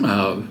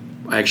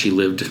 I actually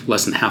lived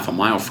less than half a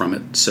mile from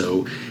it,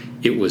 so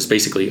it was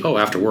basically,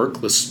 after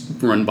work, let's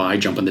run by,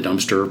 jump in the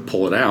dumpster,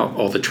 pull it out,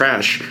 all the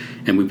trash,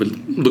 and we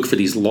would look for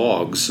these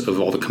logs of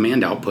all the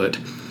command output.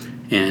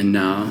 And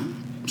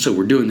so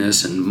we're doing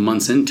this, and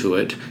months into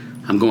it,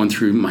 I'm going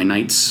through my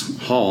night's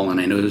haul, and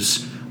I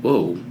notice,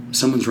 whoa,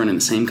 someone's running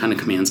the same kind of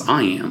commands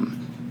I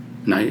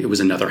am. And it was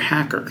another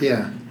hacker.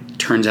 Yeah.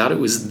 Turns out it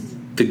was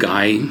the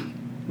guy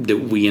that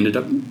we ended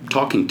up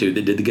talking to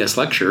that did the guest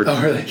lecture.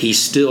 Oh, really? He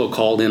still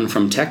called in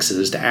from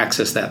Texas to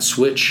access that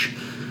switch.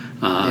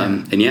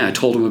 And I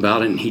told him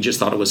about it, and he just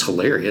thought it was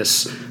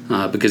hilarious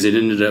because it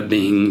ended up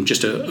being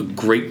just a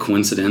great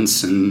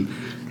coincidence. And,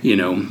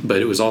 but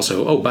it was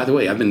also, by the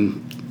way, I've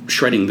been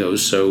shredding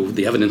those, so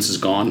the evidence is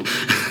gone.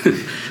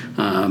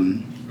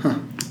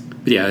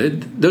 But yeah,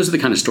 those are the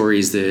kind of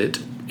stories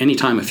that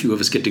anytime a few of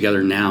us get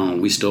together now,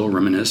 we still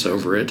reminisce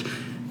over it.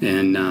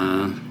 And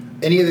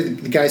any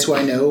of the guys who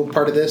I know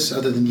part of this,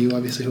 other than you,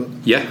 obviously?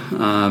 yeah,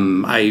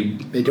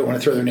 They don't want to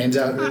throw their names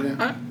out right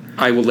now?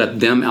 I will let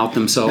them out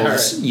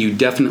themselves. Right. You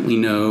definitely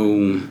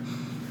know,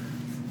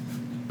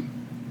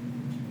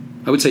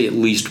 I would say at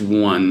least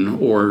one,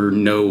 or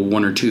know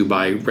one or two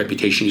by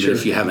reputation, even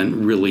if you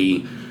haven't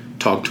really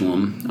talked to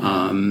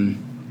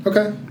them.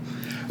 Okay.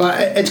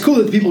 It's cool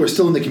that the people are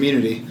still in the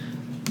community.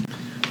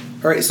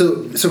 All right,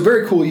 so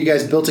very cool. You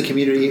guys built a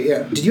community.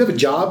 Did you have a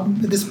job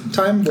at this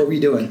time? What were you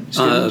doing?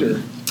 Student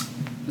or?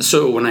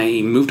 So when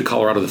I moved to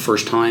Colorado the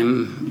first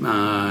time,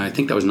 I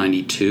think that was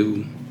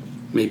 92,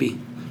 maybe.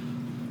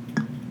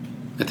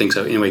 I think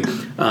so. Anyway,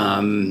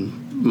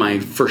 my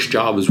first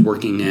job was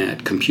working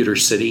at Computer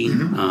City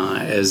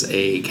as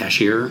a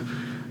cashier.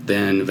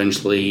 Then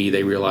eventually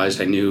they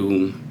realized I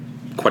knew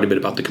quite a bit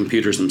about the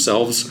computers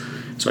themselves,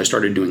 so I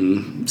started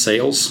doing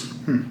sales.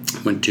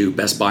 Went to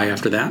Best Buy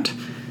after that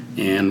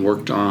and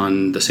worked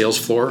on the sales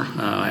floor.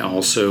 I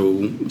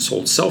also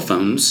sold cell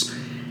phones.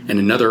 And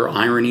another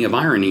irony of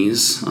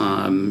ironies,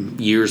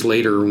 years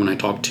later when I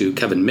talked to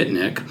Kevin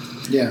Mitnick,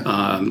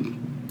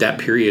 that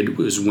period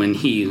was when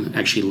he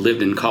actually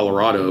lived in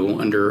Colorado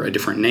under a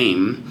different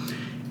name,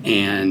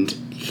 and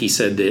he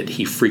said that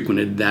he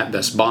frequented that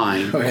Best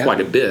Buy quite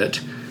a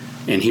bit,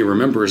 and he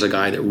remembers a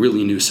guy that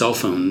really knew cell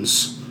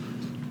phones.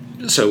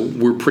 So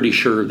we're pretty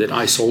sure that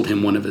I sold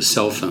him one of his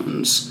cell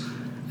phones.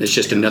 It's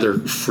just another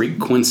freak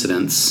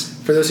coincidence.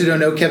 For those who don't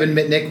know, Kevin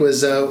Mitnick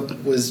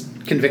was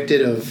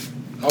convicted of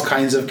all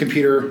kinds of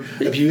computer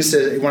abuse,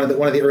 one of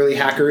the early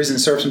hackers, and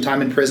served some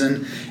time in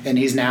prison, and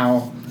he's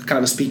now kind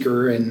of a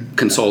speaker and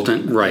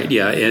consultant, right?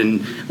 Yeah,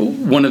 and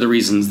one of the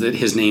reasons that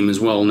his name is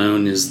well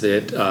known is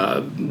that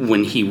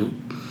when he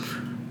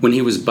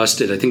was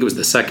busted, I think it was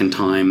the second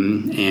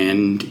time,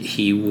 and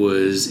he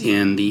was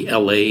in the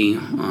L.A.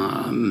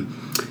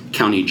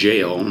 County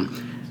Jail,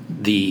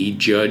 the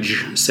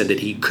judge said that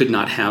he could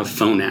not have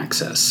phone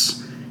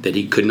access, that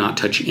he could not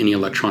touch any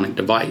electronic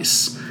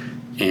device.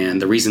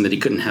 And the reason that he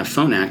couldn't have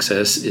phone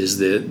access is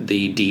that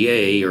the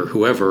DA or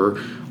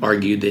whoever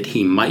argued that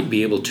he might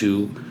be able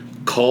to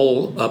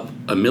call up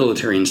a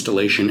military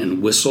installation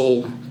and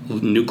whistle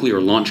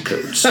nuclear launch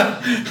codes.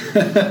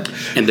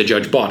 And the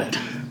judge bought it.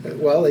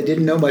 Well, they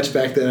didn't know much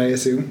back then, I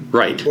assume.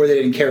 Right. Or they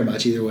didn't care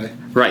much, either way.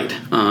 Right.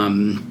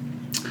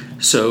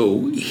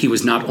 So he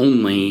was not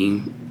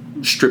only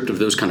stripped of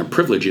those kind of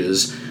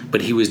privileges,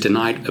 but he was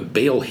denied a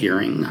bail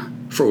hearing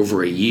for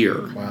over a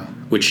year. Wow.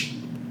 Which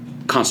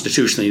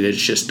constitutionally, that's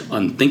just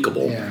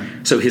unthinkable. Yeah.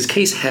 So his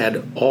case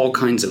had all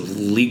kinds of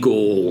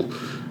legal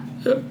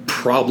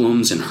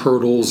problems and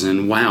hurdles,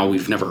 and wow,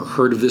 we've never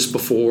heard of this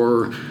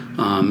before.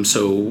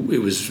 So it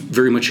was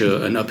very much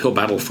an uphill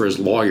battle for his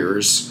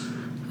lawyers.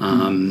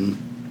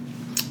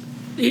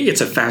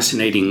 It's a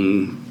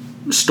fascinating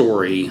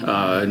story.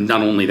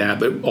 Not only that,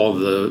 but all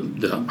the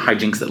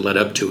hijinks that led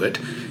up to it.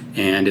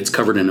 And it's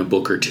covered in a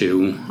book or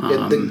two.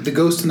 The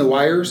Ghost in the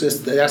Wires,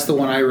 that's the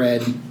one I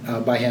read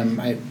by him,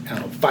 I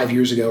don't know, 5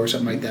 years ago or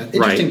something like that.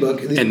 Interesting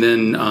book. And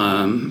then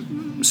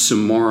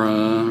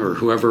Samora or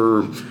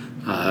whoever,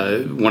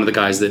 one of the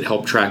guys that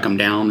helped track him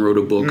down, wrote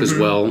a book as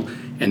well.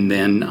 And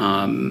then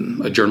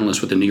a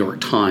journalist with the New York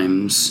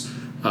Times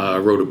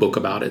wrote a book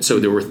about it. So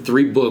there were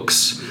 3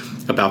 books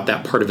about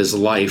that part of his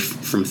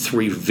life from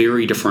 3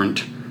 very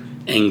different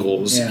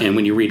angles. Yeah. And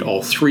when you read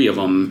all 3 of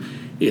them,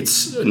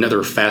 it's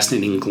another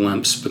fascinating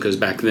glimpse, because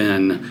back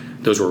then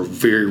those were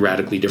very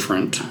radically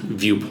different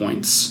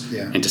viewpoints,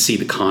 and to see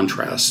the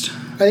contrast.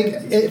 I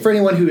think for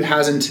anyone who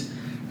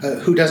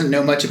doesn't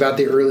know much about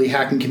the early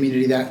hacking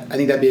community, I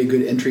think that'd be a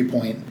good entry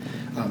point.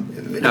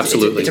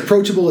 Absolutely, it's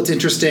approachable. It's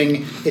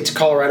interesting. It's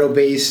Colorado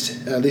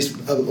based, at least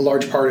a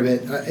large part of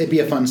it. It'd be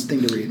a fun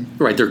thing to read.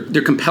 Right,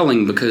 they're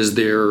compelling because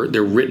they're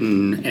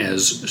written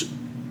as,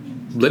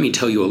 let me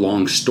tell you a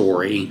long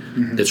story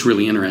that's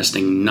really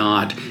interesting,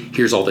 not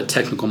here's all the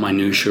technical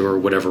minutia or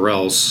whatever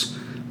else.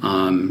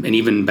 And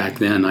even back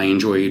then, I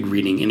enjoyed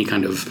reading any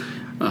kind of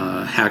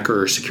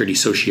hacker or security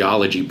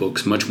sociology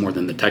books much more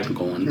than the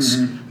technical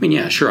ones. I mean,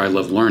 yeah, sure, I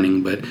love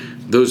learning, but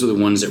those are the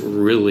ones that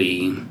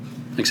really,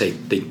 like I say,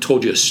 they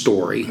told you a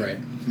story. Right.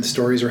 And the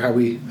stories are how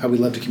we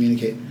love to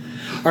communicate.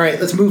 All right,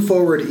 let's move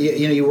forward.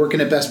 You're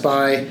working at Best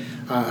Buy.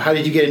 How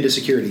did you get into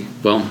security?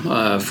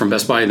 Well, from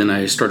Best Buy, then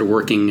I started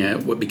working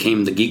at what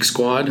became the Geek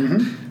Squad.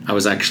 I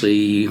was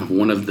actually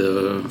one of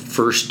the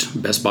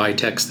first Best Buy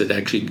techs that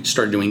actually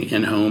started doing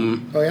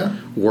in-home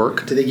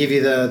work. Did they give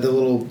you the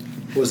little,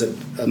 was it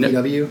a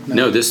VW?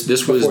 No,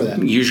 this was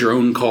use your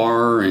own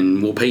car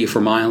and we'll pay you for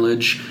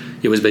mileage.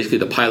 It was basically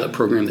the pilot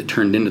program that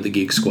turned into the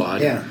Geek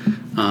Squad. Yeah.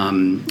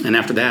 And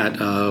after that,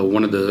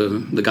 one of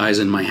the guys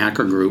in my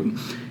hacker group,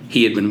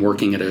 he had been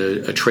working at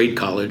a trade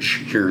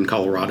college here in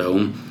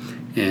Colorado,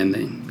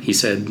 and he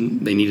said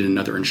they needed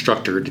another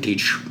instructor to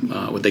teach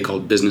what they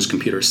called business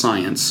computer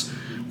science,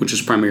 which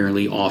is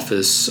primarily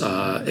Office,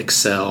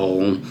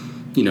 Excel,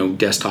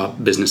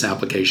 desktop business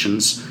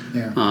applications.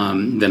 Yeah.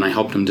 Then I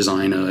helped him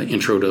design an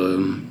intro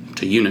to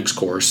Unix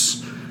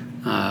course.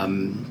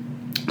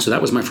 So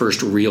that was my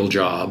first real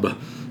job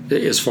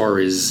as far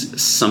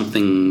as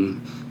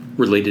something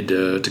related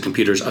to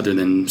computers other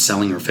than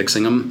selling or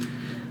fixing them.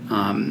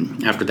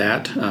 After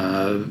that,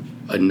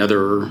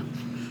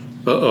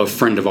 a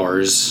friend of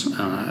ours,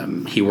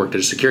 he worked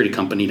at a security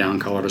company down in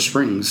Colorado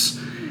Springs.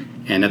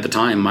 And at the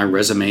time, my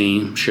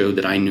resume showed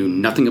that I knew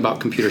nothing about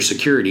computer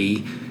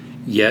security,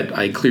 yet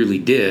I clearly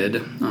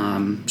did.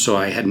 So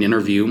I had an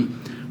interview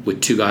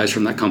with 2 guys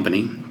from that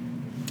company.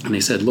 And they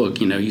said, look,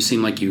 you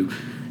seem like you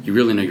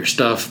really know your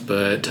stuff,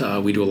 but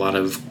we do a lot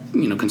of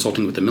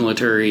consulting with the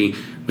military.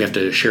 We have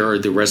to share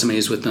the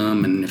resumes with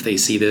them. And if they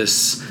see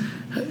this,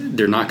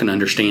 they're not going to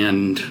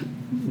understand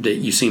that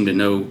you seem to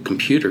know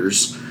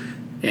computers.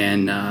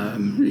 And,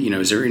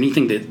 is there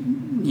anything that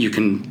you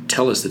can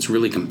tell us that's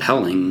really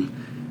compelling?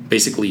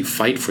 Basically,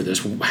 fight for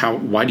this.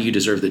 Why do you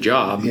deserve the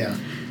job? Yeah.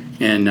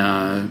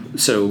 And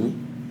so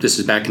this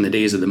is back in the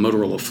days of the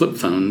Motorola flip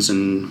phones,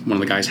 and one of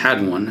the guys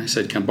had one. I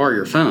said, can I borrow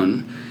your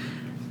phone?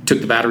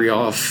 Took the battery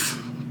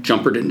off,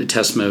 jumpered it into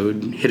test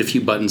mode, hit a few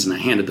buttons, and I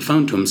handed the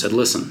phone to him and said,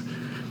 listen.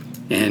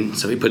 And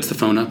so he puts the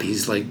phone up.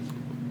 He's like,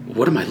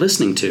 what am I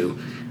listening to?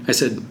 I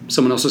said,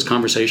 someone else's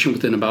conversation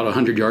within about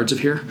 100 yards of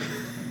here,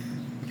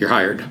 you're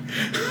hired.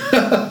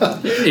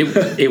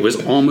 It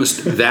was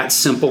almost that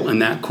simple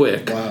and that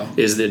quick. Wow.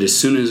 Is that as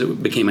soon as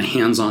it became a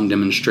hands-on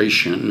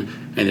demonstration,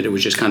 and that it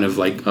was just kind of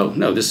like, oh,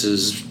 no, this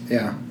is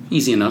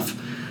easy enough.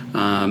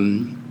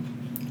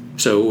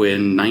 So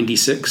in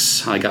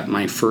 96, I got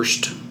my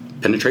first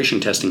penetration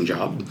testing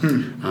job.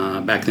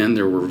 Back then,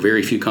 there were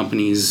very few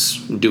companies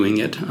doing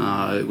it.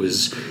 It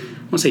was, I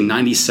want to say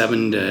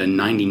 97 to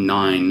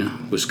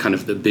 99 was kind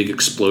of the big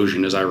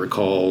explosion, as I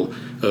recall,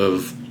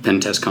 of pen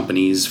test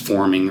companies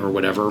forming or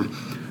whatever.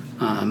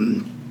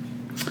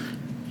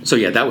 So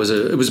yeah, it was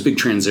a big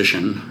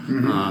transition.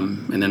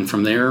 And then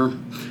from there,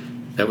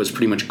 that was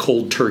pretty much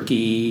cold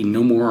turkey,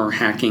 no more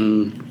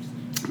hacking.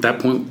 At that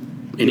point,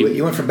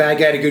 you went from bad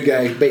guy to good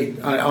guy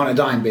on a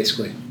dime,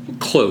 basically.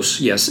 Close,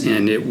 yes.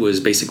 And it was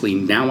basically,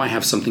 now I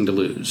have something to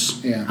lose.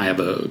 Yeah. I have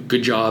a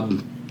good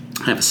job,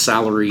 I have a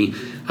salary,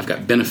 I've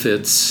got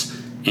benefits,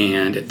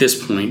 and at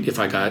this point, if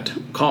I got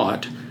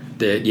caught,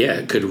 that,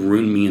 it could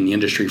ruin me in the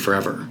industry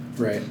forever.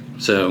 Right.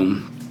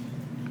 So,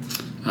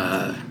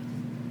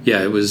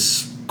 it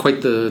was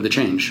quite the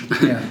change.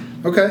 Yeah.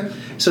 Okay.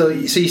 So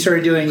you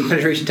started doing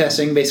penetration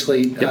testing,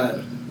 basically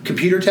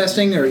computer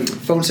testing or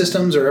phone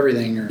systems or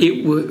everything? Or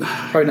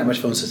probably not much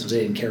phone systems.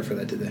 They didn't care for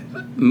that, did they?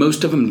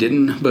 Most of them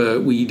didn't,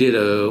 but we did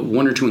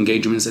one or two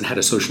engagements that had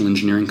a social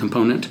engineering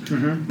component.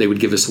 They would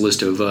give us a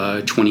list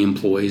of 20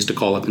 employees to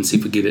call up and see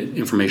if we could get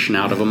information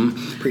out of them.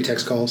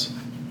 Pretext calls.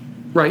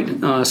 Right.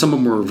 Some of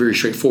them were very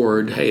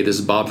straightforward. Hey, this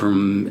is Bob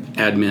from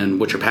admin.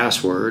 What's your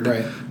password?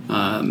 Right.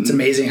 It's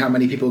amazing how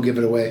many people give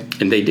it away.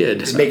 And they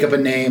did. Just make up a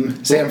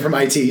name. Say I'm from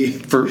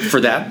IT.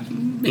 For that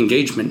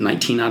engagement,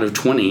 19 out of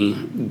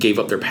 20 gave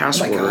up their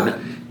password. Oh my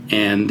God.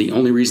 And the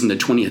only reason the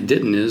 20th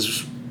didn't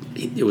is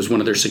it was one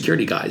of their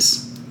security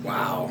guys.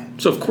 Wow.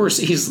 So, of course,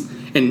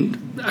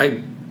 and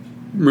I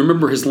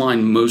remember his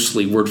line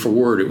mostly word for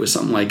word. It was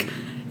something like,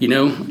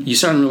 you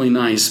sound really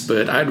nice,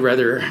 but I'd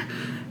rather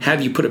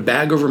have you put a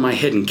bag over my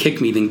head and kick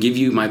me than give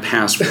you my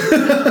password.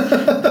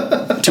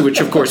 To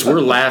which, of course, we're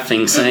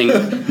laughing, saying,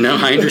 no,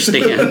 I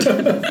understand.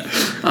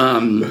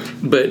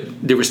 But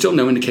there was still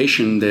no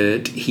indication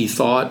that he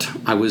thought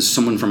I was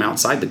someone from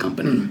outside the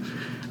company.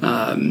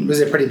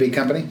 Was it a pretty big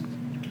company?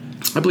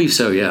 I believe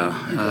so, yeah.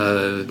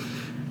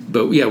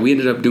 But we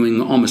ended up doing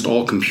almost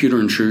all computer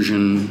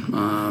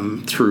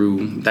intrusion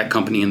through that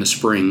company in the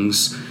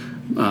Springs.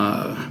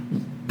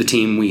 The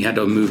team, we had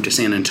to move to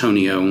San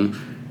Antonio.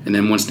 And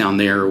then once down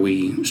there,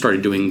 we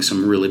started doing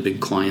some really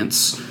big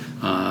clients,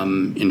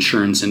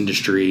 insurance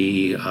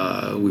industry.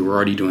 We were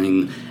already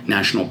doing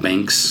national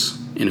banks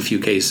in a few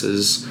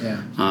cases.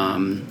 Yeah.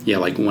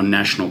 Like one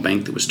national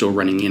bank that was still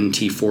running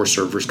NT4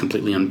 servers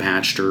completely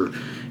unpatched, or,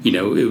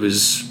 it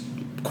was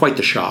quite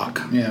the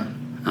shock. Yeah.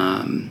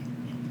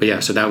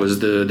 So that was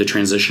the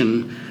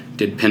transition.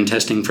 Did pen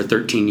testing for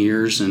 13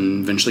 years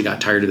and eventually got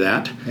tired of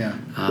that. Yeah.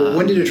 Well,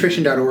 when did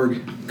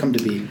attrition.org come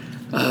to be?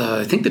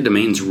 I think the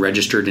domain's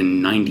registered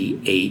in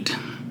 98.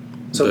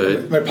 So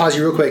I'm going to pause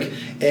you real quick.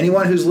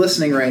 Anyone who's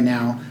listening right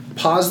now,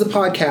 pause the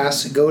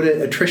podcast, go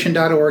to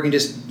attrition.org and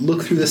just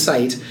look through the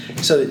site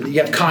so that you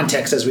have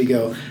context as we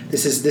go.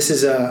 This is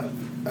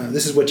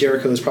what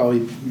Jericho is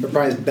probably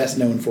best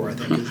known for, I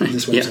think,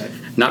 this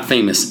website. Not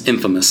famous,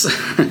 infamous.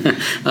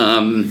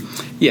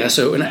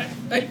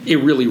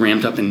 It really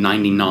ramped up in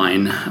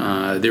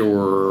 99. There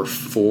were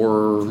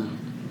 4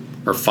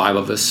 or 5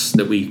 of us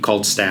that we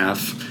called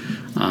staff.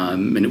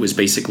 And it was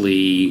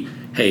basically,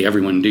 hey,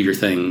 everyone, do your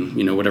thing.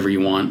 Whatever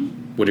you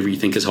want, whatever you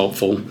think is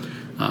helpful.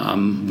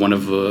 One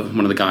of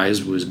the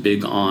guys was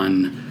big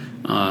on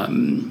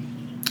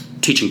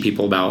teaching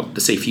people about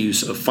the safe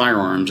use of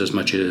firearms as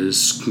much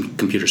as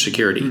computer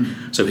security.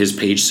 So his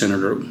page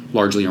centered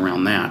largely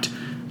around that.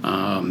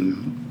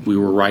 We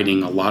were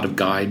writing a lot of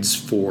guides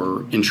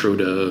for intro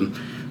to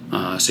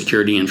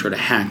security, intro to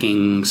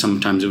hacking.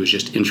 Sometimes it was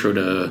just intro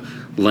to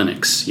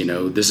Linux.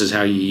 This is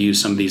how you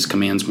use some of these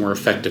commands more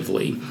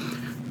effectively.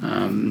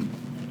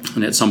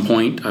 And at some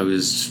point, I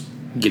was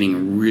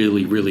getting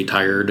really, really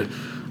tired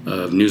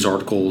of news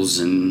articles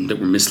that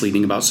were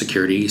misleading about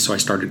security, so I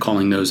started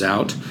calling those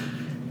out.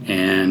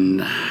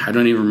 And I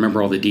don't even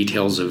remember all the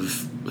details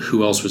of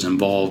who else was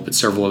involved, but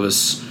several of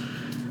us,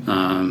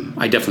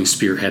 I definitely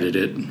spearheaded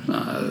it,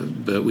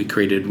 but we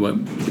created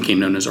what became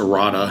known as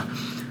errata,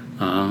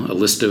 a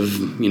list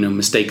of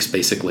mistakes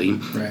basically.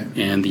 Right.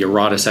 And the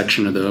errata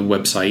section of the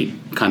website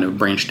kind of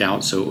branched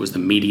out, so it was the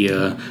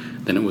media,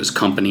 then it was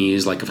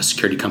companies, like if a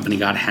security company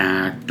got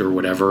hacked or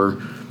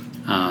whatever.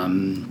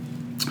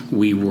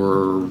 We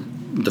were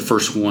the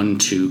first one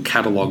to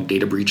catalog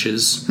data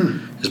breaches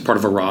as part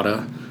of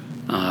errata.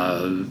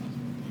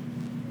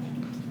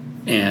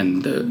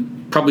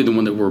 And probably the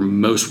one that we're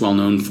most well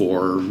known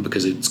for,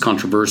 because it's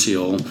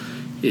controversial,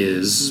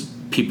 is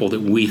people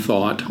that we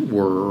thought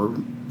were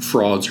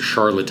frauds or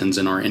charlatans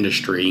in our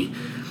industry.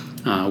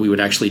 We would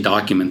actually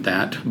document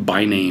that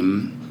by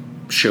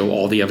name, show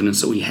all the evidence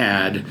that we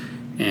had,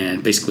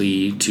 and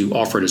basically to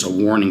offer it as a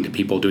warning to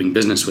people doing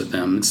business with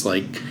them. It's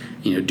like,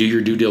 do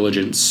your due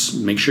diligence,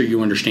 make sure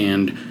you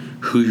understand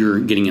who you're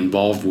getting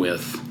involved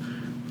with.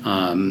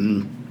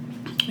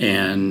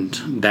 And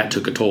that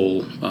took a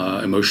toll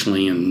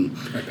emotionally and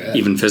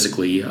even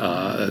physically.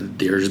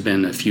 There's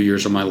been a few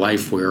years of my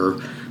life where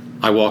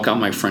I walk out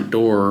my front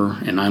door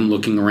and I'm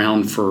looking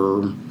around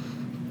for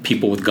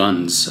people with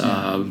guns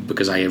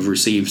because I have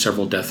received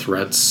several death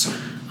threats.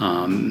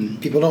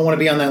 People don't want to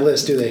be on that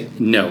list, do they?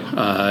 No.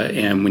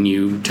 And when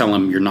you tell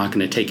them you're not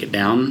going to take it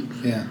down,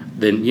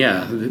 then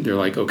they're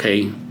like,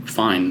 okay,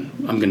 fine.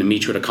 I'm going to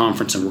meet you at a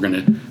conference and we're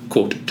going to,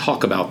 quote,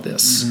 talk about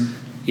this.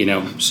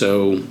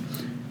 So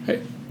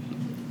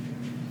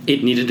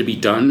it needed to be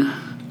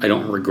done. I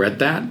don't regret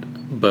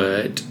that,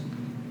 but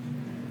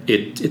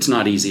it's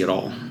not easy at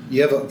all.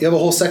 You have a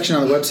whole section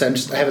on the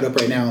website. I have it up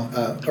right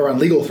now around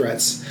legal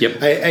threats.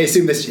 Yep. I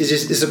assume this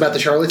is about the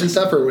charlatans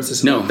stuff, or what's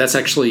this? No, that's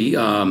actually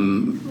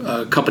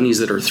companies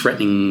that are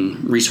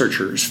threatening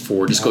researchers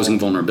for disclosing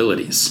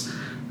vulnerabilities.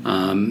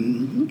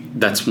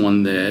 That's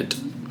one that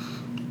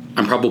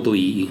I'm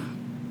probably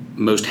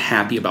most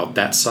happy about.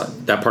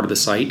 That part of the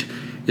site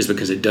is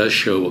because it does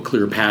show a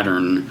clear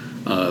pattern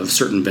of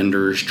certain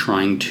vendors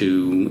trying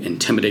to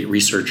intimidate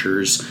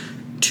researchers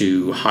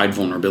to hide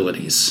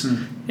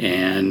vulnerabilities.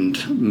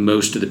 And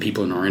most of the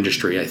people in our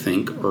industry, I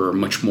think, are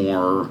much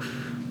more,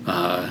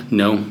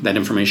 no, that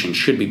information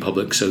should be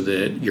public so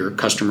that your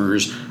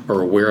customers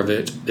are aware of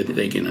it, that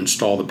they can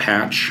install the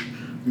patch.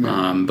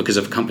 Because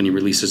if a company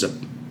releases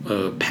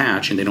a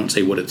patch and they don't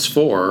say what it's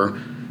for,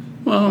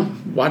 well,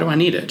 why do I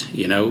need it?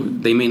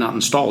 They may not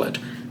install it.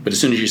 But as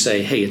soon as you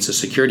say, hey, it's a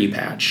security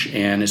patch,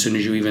 and as soon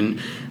as you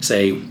even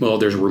say, well,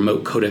 there's a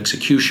remote code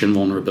execution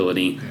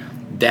vulnerability,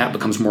 that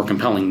becomes more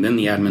compelling. Then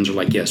the admins are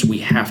like, yes, we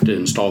have to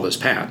install this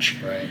patch.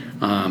 Right.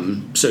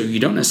 So you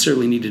don't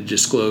necessarily need to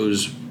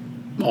disclose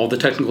all the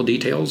technical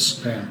details,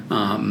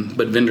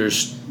 but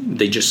vendors,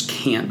 they just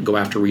can't go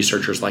after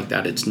researchers like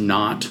that. It's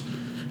not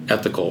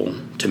ethical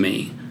to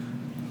me.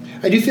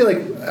 I do feel like,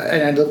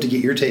 and I'd love to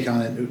get your take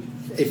on it,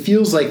 it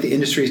feels like the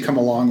industry has come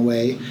a long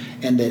way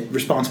and that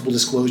responsible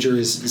disclosure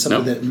is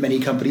something that many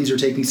companies are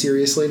taking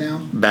seriously now.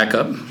 Back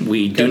up.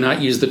 We do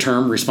not use the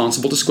term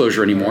responsible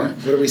disclosure anymore. Right.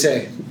 What do we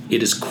say?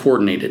 It is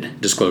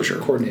coordinated disclosure.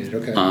 Coordinated,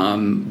 okay.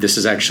 This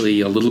is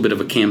actually a little bit of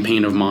a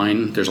campaign of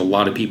mine. There's a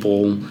lot of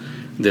people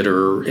that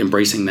are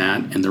embracing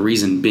that, and the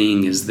reason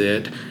being is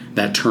that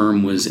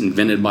term was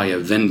invented by a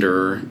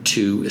vendor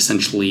to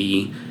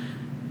essentially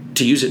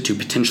to use it to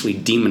potentially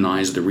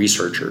demonize the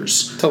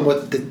researchers. Tell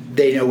them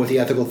they know what the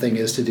ethical thing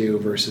is to do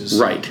versus...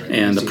 Right.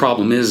 And the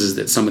problem is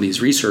that some of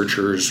these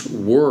researchers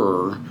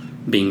were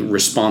being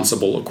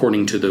responsible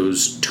according to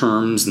those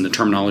terms and the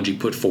terminology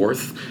put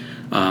forth.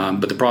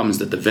 But the problem is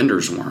that the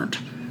vendors weren't.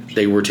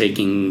 They were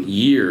taking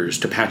years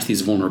to patch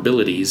these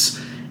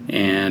vulnerabilities,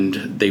 and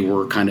they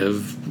were kind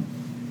of,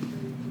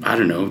 I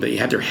don't know, they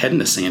had their head in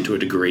the sand to a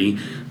degree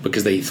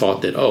because they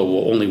thought that,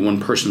 only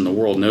one person in the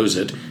world knows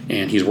it,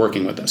 and he's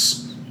working with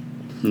us.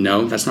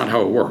 No, that's not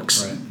how it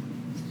works.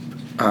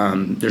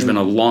 Right. There's been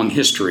a long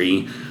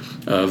history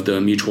of the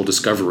mutual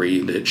discovery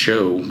that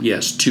show,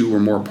 yes, 2 or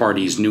more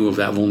parties knew of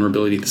that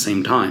vulnerability at the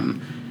same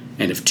time.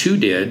 And if 2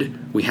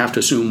 did, we have to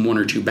assume 1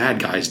 or 2 bad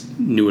guys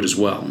knew it as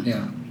well.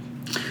 Yeah.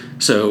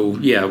 So,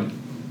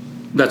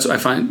 that's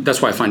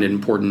why I find it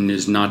important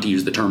is not to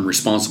use the term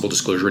responsible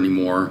disclosure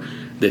anymore,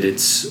 that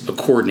it's a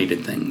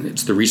coordinated thing.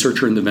 It's the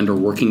researcher and the vendor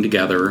working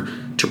together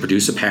to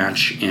produce a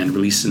patch and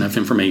release enough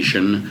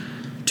information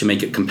to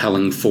make it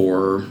compelling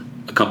for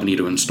a company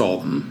to install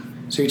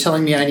them. So you're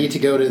telling me I need to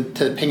go to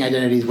Ping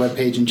Identity's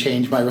webpage and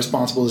change my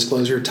responsible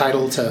disclosure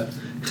title to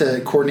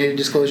coordinated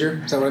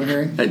disclosure? Is that what I'm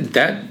hearing?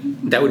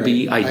 That would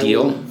be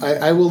ideal.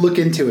 I will look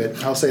into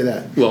it. I'll say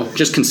that. Well,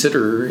 just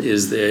consider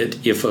is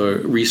that if a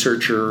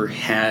researcher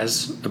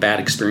has a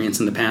bad experience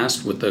in the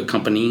past with a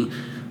company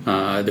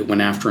that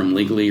went after them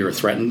legally or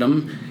threatened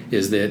them,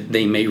 is that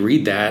they may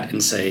read that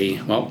and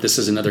say, well, this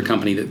is another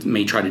company that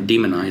may try to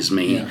demonize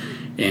me. Yeah.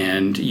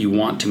 And you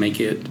want to make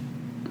it...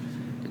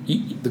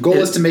 The goal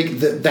is to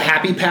make the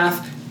happy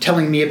path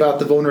telling me about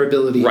the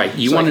vulnerability. Right.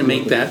 You want to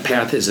make that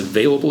path as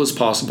available as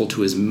possible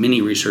to as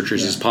many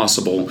researchers as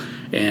possible.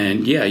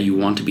 And, you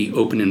want to be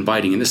open and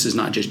inviting. And this is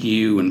not just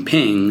you and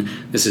Ping.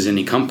 This is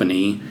any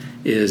company,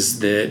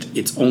 is that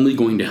it's only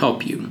going to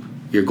help you.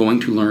 You're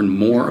going to learn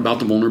more about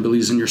the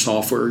vulnerabilities in your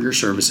software or your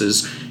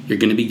services. You're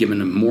going to be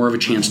given more of a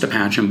chance to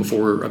patch them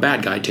before a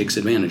bad guy takes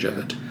advantage of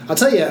it. I'll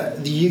tell you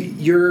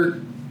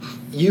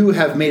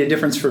have made a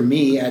difference for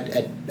me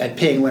at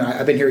Ping when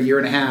I've been here a year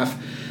and a half.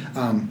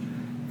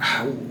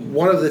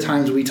 One of the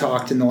times we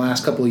talked in the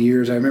last couple of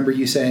years, I remember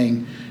you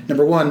saying,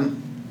 number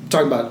one,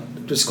 talking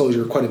about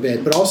disclosure quite a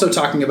bit, but also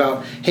talking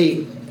about,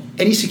 hey,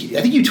 I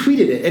think you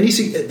tweeted it, any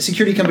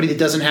security company that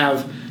doesn't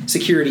have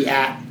security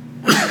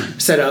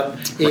set up,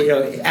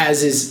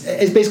 as is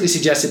basically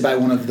suggested by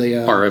one of the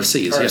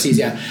RFCs. RFCs,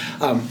 yeah.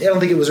 I don't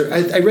think it was.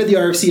 I read the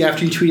RFC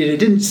after you tweeted it. It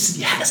didn't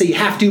say you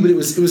have to, but it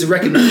was a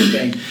recommended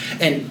thing.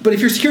 But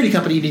if you're a security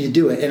company, you need to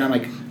do it. And I'm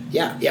like,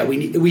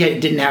 we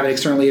didn't have it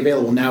externally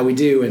available. Now we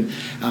do, and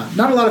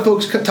not a lot of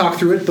folks talk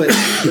through it, but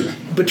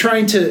but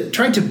trying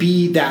to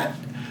be that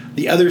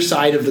the other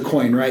side of the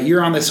coin, right?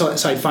 You're on the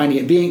side finding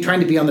it,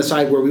 trying to be on the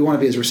side where we want to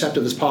be as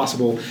receptive as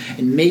possible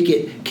and make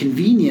it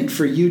convenient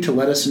for you to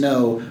let us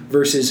know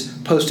versus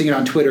posting it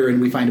on Twitter and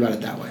we find about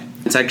it that way.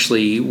 It's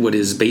actually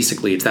it's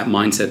that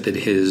mindset that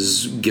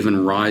has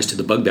given rise to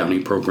the bug bounty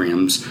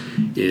programs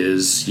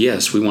is,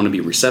 yes, we want to be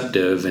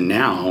receptive, and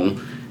now,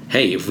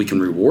 hey, if we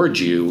can reward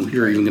you,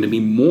 you're even going to be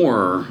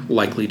more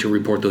likely to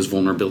report those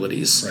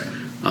vulnerabilities.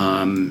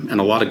 Right. And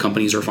a lot of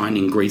companies are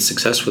finding great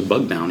success with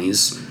bug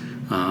bounties.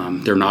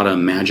 They're not a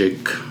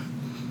magic,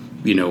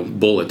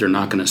 bullet. They're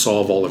not going to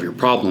solve all of your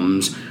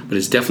problems, but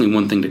it's definitely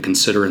one thing to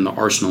consider in the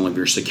arsenal of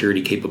your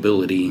security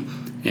capability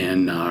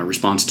and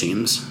response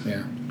teams.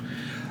 Yeah.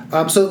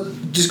 So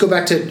just go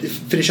back to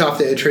finish off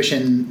the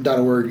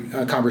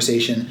attrition.org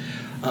conversation.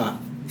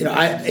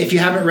 If you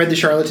haven't read the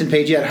Charlatan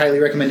page yet, I highly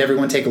recommend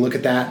everyone take a look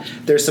at that.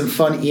 There's some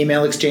fun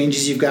email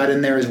exchanges you've got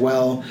in there as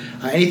well.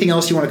 Anything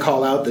else you want to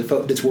call out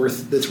that's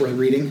worth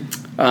reading?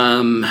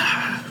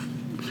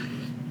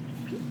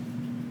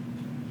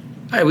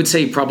 I would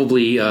say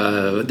probably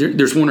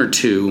there's one or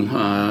two.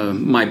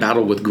 My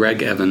battle with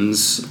Greg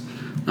Evans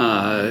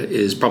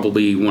is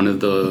probably one of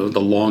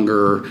the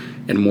longer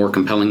and more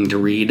compelling to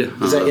read.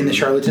 Is that in the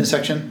Charlatan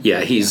section?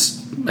 Yeah,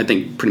 he's, I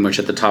think, pretty much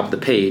at the top of the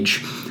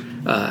page.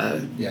 I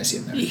see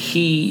him there.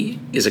 He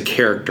is a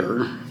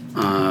character.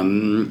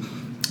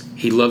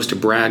 He loves to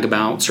brag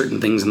about certain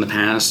things in the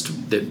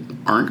past that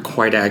aren't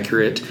quite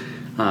accurate.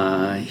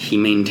 He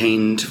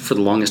maintained for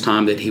the longest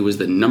time that he was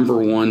the number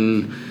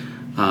one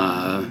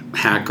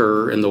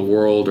hacker in the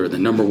world, or the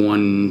number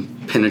one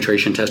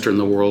penetration tester in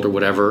the world, or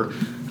whatever,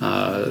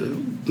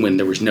 when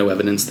there was no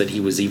evidence that he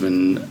was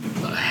even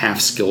a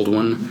half-skilled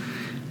one.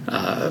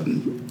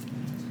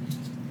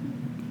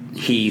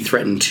 He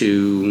threatened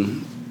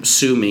to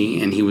sue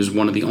me, and he was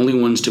one of the only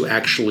ones to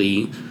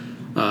actually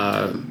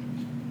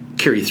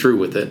carry through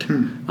with it.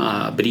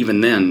 But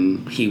even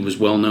then, he was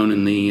well known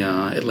in the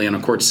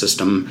Atlanta court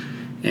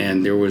system,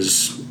 and there were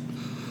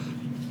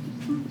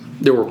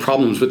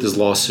problems with his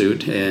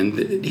lawsuit,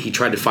 and he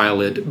tried to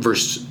file it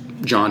versus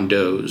John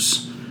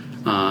Doe's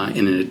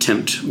in an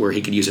attempt where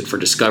he could use it for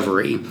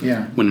discovery,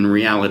 when in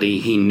reality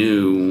he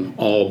knew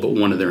all but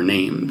one of their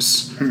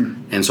names.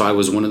 And so I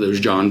was one of those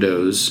John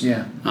Doe's.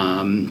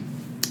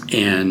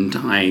 And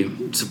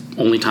it's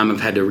the only time I've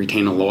had to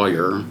retain a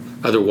lawyer.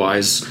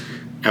 Otherwise,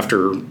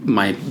 after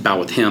my bout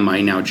with him,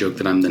 I now joke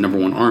that I'm the number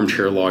one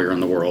armchair lawyer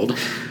in the world.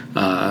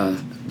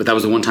 But that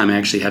was the one time I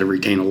actually had to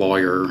retain a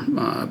lawyer,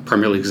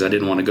 primarily because I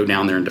didn't want to go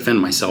down there and defend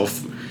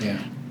myself.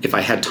 If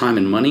I had time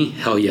and money,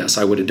 hell yes,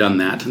 I would have done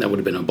that. That would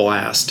have been a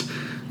blast.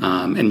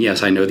 And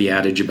yes, I know the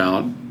adage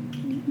about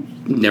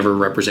never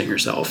represent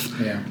yourself.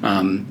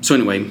 So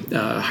anyway,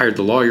 hired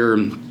the lawyer.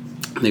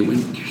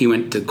 He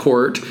went to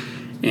court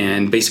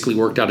and basically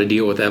worked out a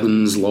deal with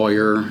Evans'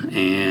 lawyer.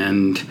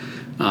 And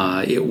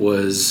it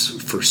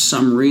was, for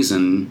some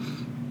reason,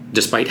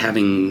 despite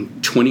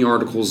having 20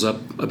 articles up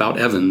about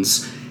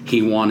Evans, he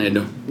wanted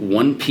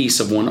one piece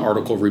of one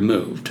article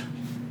removed.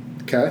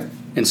 Okay.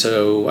 And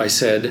so I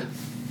said,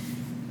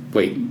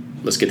 wait,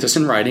 let's get this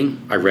in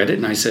writing. I read it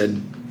and I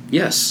said,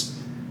 yes,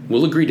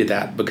 we'll agree to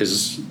that,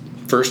 because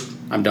first,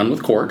 I'm done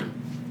with court.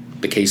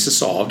 The case is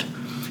solved.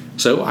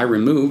 So I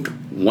removed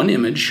one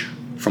image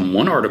from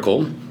one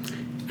article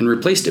and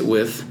replaced it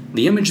with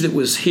the image that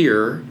was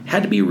here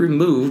had to be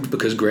removed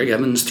because Greg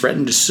Evans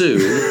threatened to sue.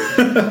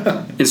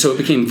 And so it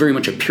became very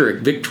much a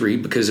Pyrrhic victory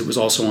because it was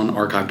also on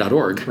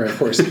archive.org. Right, of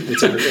course. So,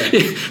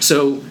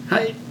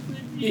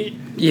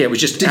 it was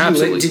just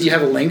absolutely... Did you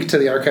have a link to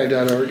the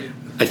archive.org?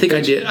 I think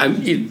I did.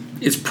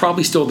 It's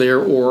probably still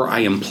there, or I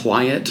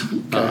imply it.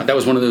 Okay. That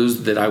was one of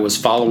those that I was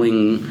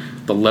following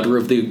the letter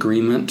of the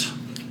agreement.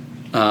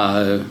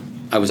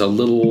 I was a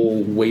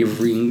little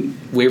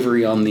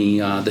wavery on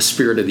the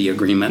spirit of the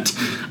agreement.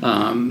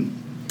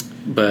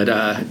 But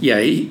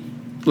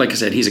like I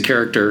said, he's a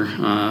character.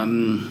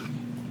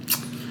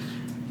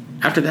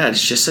 After that,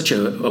 it's just such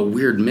a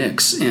weird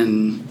mix.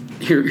 And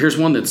here's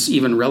one that's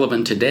even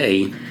relevant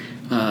today.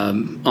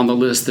 On the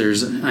list,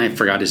 I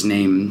forgot his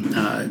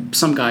name,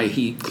 some guy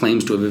he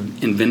claims to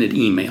have invented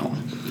email.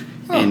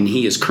 And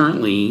he is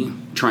currently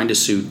trying to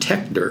sue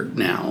TechDirt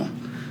now,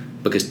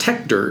 because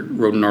TechDirt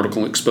wrote an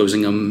article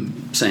exposing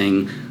him,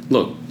 saying,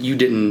 look, you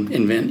didn't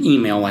invent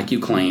email like you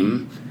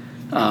claim.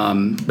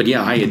 But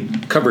yeah, I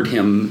had covered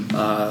him,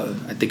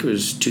 I think it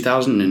was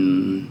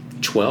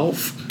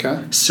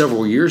 2012,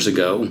 several years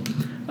ago.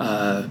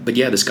 But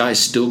yeah, this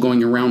guy's still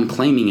going around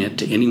claiming it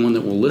to anyone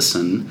that will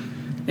listen.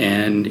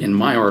 And in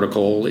my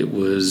article, it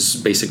was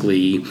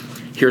basically,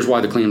 here's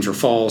why the claims are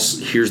false.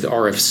 Here's the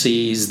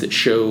RFCs that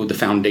show the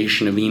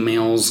foundation of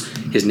emails.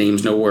 His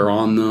name's nowhere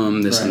on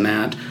them, this and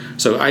that.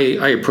 So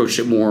I approached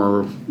it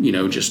more,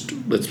 just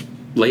let's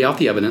lay out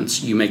the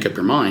evidence. You make up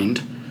your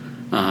mind.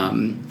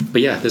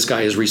 But yeah, this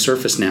guy has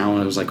resurfaced now,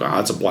 and I was like, wow,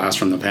 that's a blast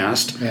from the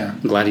past. Yeah.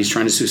 I'm glad he's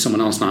trying to sue someone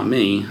else, not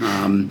me.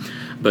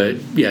 But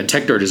yeah,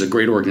 TechDirt is a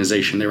great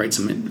organization. They write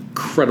some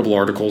incredible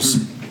articles.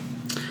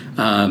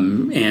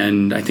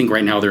 And I think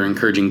right now they're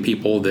encouraging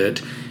people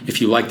that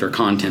if you like their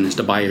content, is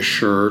to buy a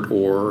shirt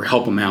or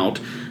help them out,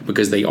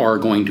 because they are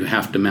going to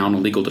have to mount a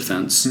legal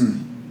defense,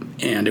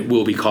 and it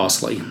will be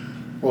costly.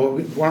 Well,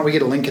 why don't we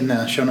get a link in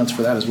the show notes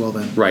for that as well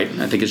then? Right.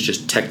 I think it's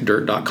just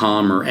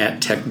techdirt.com or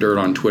 @techdirt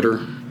on Twitter.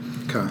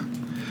 Okay.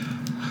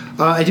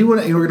 I do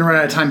want to. We're going to run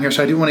out of time here,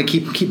 so I do want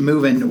to keep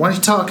moving. Why don't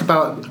you talk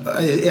about?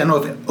 I don't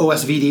know if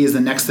OSVD is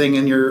the next thing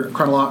in your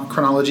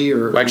chronology,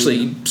 or well,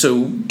 actually.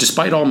 So,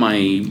 despite all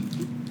my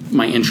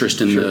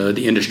interest in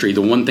the industry,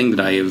 the one thing that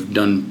I have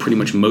done pretty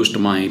much most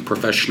of my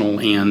professional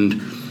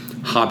and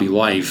hobby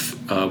life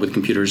with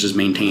computers is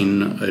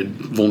maintain a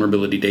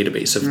vulnerability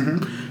database of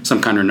some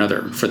kind or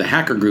another. For the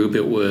hacker group,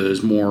 it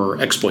was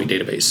more exploit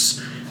database.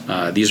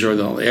 These are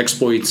the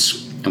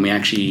exploits, and we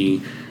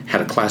actually had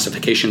a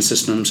classification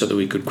system so that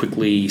we could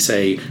quickly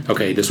say,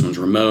 okay, this one's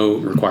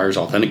remote, requires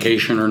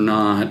authentication or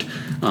not,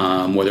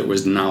 whether it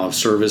was denial of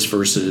service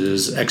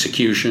versus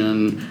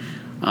execution.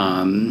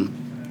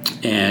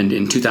 And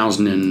in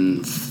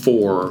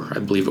 2004, I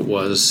believe it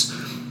was,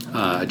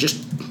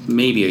 just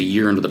maybe a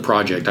year into the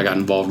project, I got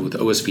involved with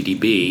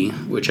OSVDB,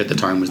 which at the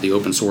time was the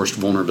open source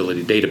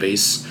vulnerability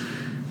database.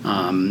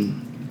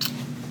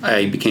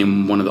 I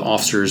became one of the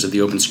officers of the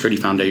Open Security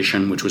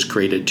Foundation, which was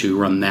created to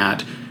run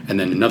that, and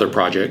then another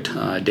project,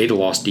 Data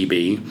Loss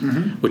DB,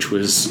 which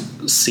was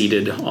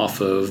seeded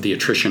off of the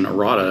attrition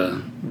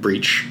errata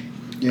breach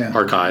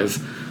archive.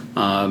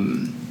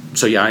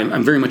 So yeah,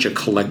 I'm very much a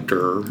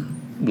collector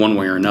one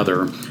way or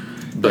another.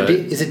 But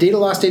is the Data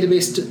Loss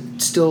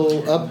database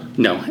still up?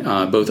 No,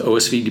 both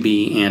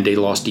OSVDB and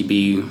Data Loss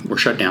DB were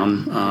shut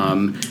down.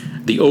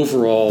 The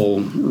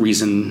overall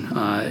reason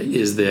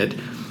is that,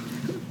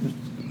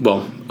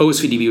 well,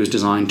 OSVDB was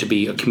designed to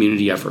be a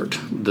community effort.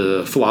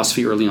 The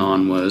philosophy early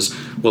on was,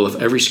 well, if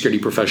every security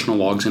professional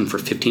logs in for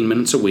 15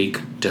 minutes a week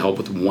to help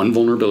with one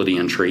vulnerability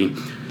entry,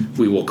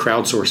 we will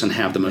crowdsource and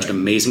have the most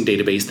amazing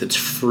database that's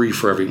free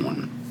for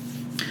everyone.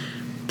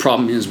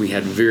 Problem is, we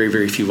had very,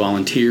 very few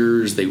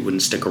volunteers. They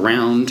wouldn't stick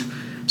around.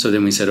 So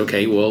then we said,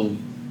 okay, well,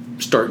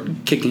 start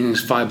kicking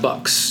us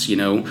 $5. You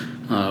know,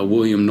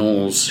 William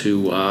Knowles,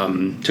 who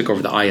took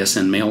over the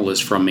ISN mail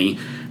list from me,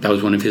 that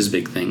was one of his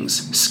big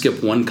things.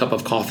 Skip 1 cup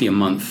of coffee a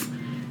month.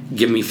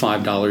 Give me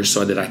 $5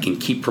 so that I can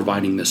keep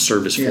providing this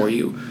service for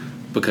you.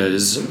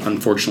 Because,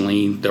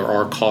 unfortunately, there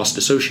are costs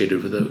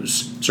associated with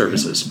those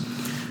services.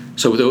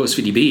 So with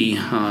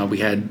OSVDB, we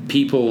had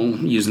people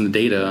using the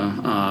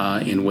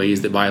data in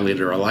ways that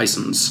violated our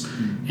license.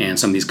 And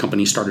some of these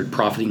companies started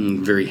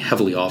profiting very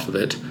heavily off of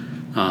it.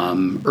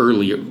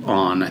 Early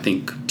on, I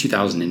think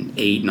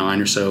 2008,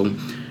 9 or so,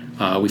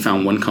 we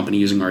found one company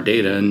using our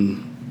data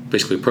and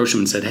basically approached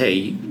them and said,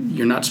 hey,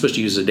 you're not supposed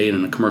to use the data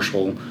in a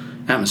commercial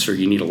atmosphere.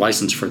 You need a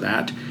license for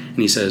that. And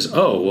he says,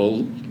 oh,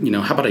 well, you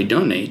know, how about I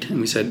donate? And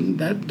we said,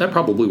 that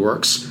probably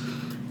works.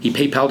 He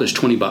PayPal'd us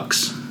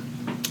 $20.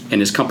 And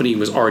his company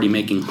was already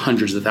making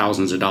hundreds of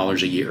thousands of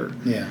dollars a year.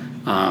 Yeah.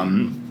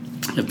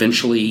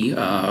 Eventually,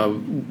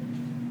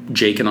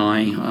 Jake and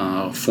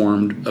I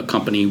formed a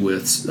company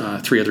with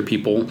 3 other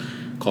people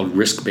called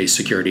Risk-Based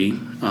Security,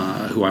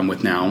 who I'm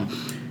with now.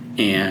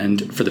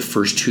 And for the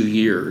first 2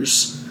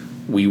 years,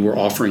 we were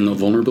offering a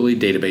vulnerability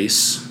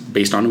database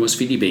based on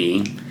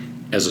OSVDB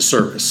as a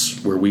service,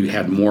 where we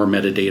had more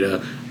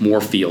metadata, more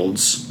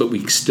fields, but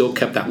we still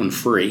kept that one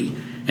free,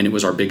 and it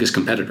was our biggest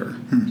competitor.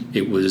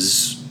 It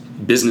was,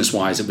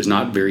 business-wise, it was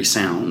not very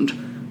sound,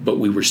 but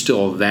we were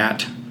still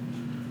that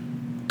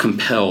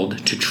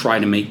compelled to try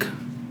to make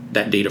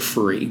that data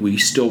free. We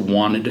still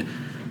wanted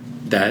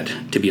that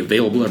to be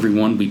available to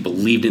everyone. We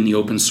believed in the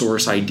open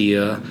source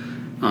idea,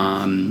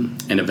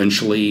 and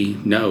eventually,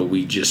 no,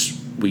 we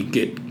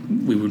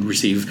would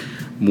receive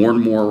more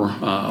and more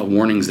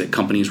warnings that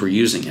companies were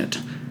using it.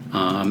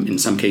 In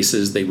some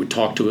cases, they would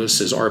talk to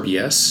us as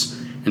RBS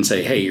and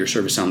say, hey, your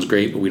service sounds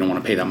great, but we don't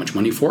want to pay that much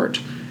money for it.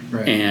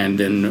 Right. And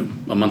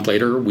then a month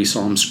later, we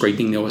saw them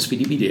scraping the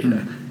OSVDB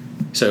data.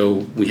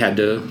 So we had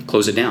to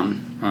close it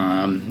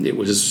down. It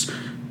was,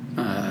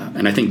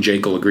 and I think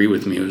Jake will agree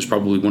with me, it was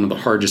probably one of the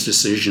hardest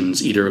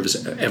decisions either of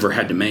us ever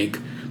had to make,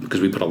 because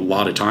we put a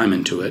lot of time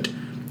into it.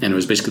 And it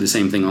was basically the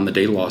same thing on the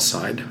data loss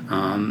side.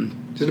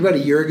 Is it about a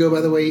year ago, by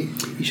the way,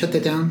 you shut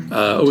that down?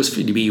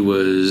 OSVDB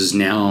was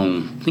now,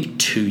 I think,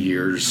 2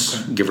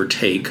 years, give or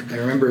take. I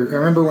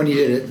remember when you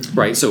did it.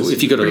 Right. So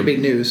if you go to pretty big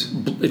news.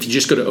 If you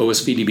just go to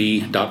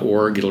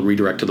osvdb.org, it'll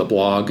redirect to the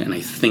blog, and I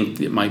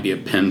think it might be a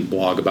pinned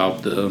blog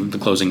about the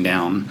closing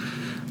down.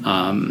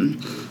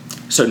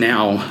 So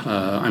now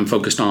I'm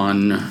focused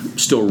on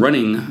still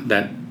running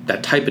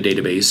that type of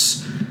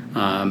database,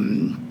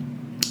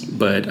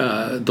 but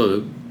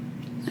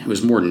it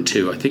was more than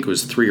 2. I think it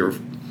was 3 or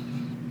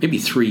maybe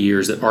 3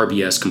 years that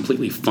RBS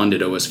completely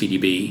funded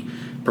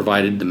OSVDB,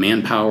 provided the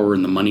manpower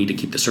and the money to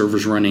keep the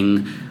servers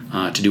running,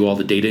 to do all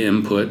the data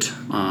input.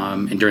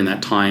 And during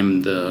that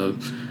time,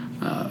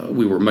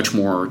 we were much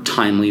more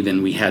timely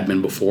than we had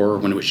been before,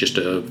 when it was just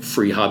a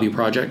free hobby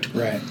project.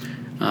 Right.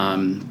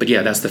 But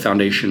yeah, that's the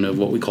foundation of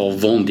what we call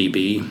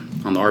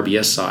VulnDB on the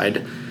RBS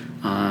side.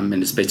 And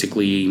it's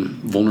basically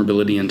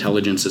vulnerability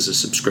intelligence as a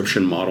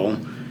subscription model.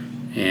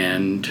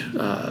 And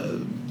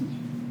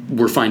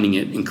we're finding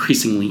it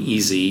increasingly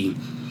easy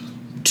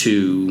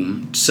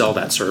to sell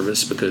that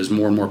service because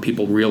more and more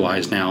people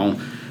realize now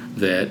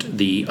that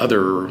the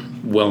other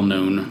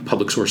well-known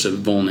public source of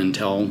vuln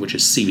intel, which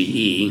is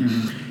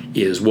CVE,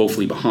 is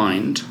woefully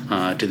behind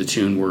to the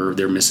tune where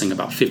they're missing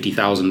about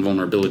 50,000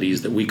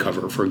 vulnerabilities that we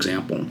cover, for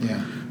example.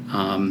 Yeah.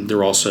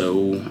 They're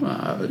also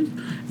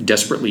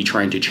desperately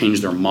trying to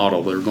change their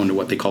model. They're going to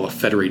what they call a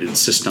federated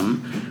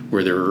system,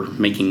 where they're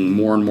making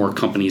more and more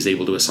companies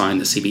able to assign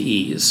the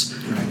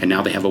CVEs. Right. And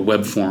now they have a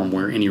web form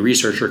where any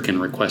researcher can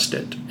request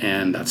it.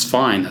 And that's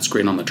fine. That's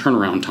great on the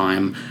turnaround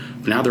time.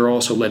 But now they're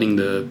also letting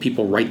the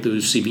people write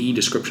those CVE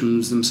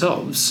descriptions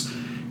themselves.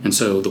 And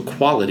so the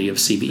quality of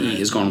CVE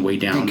has gone way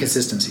down. And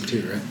consistency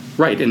too, right?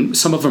 Right, and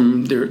some of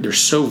them, they're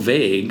so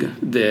vague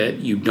that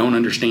you don't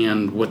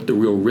understand what the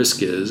real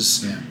risk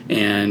is. Yeah.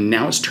 And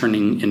now it's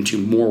turning into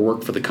more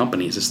work for the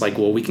companies. It's like,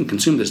 well, we can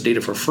consume this data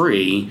for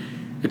free,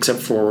 except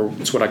for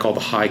it's what I call the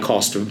high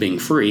cost of being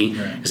free,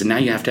 is that now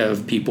you have to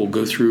have people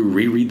go through,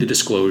 reread the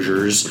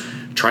disclosures,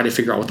 try to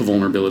figure out what the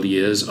vulnerability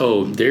is.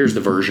 Oh, there's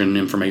the version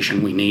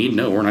information we need.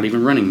 No, we're not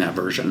even running that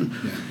version.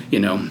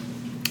 Yeah.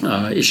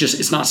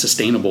 It's not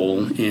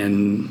sustainable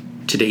in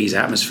today's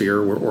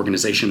atmosphere where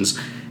organizations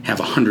have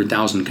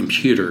 100,000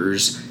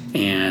 computers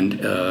and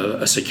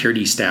a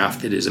security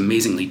staff that is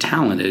amazingly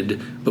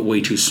talented but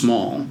way too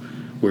small,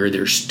 where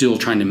they're still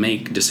trying to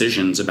make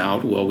decisions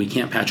about, well, we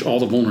can't patch all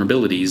the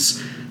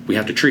vulnerabilities, we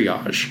have to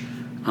triage.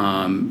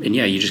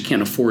 You just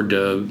can't afford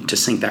to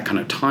sink that kind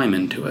of time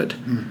into it.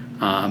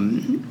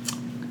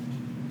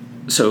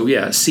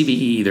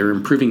 CVE, they're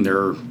improving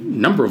their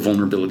number of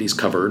vulnerabilities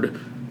covered,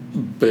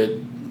 but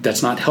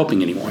that's not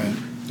helping anyone. Right.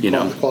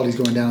 The quality's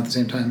going down at the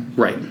same time.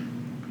 Right.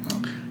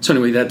 Oh. So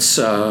anyway, that's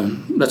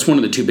one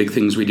of the two big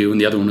things we do,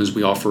 and the other one is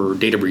we offer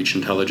data breach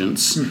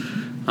intelligence.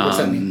 What's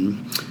that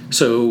mean?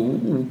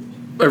 So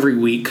every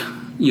week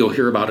you'll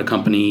hear about a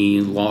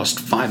company lost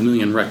 5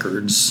 million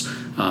records,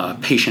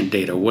 patient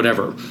data,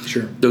 whatever.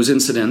 Sure. Those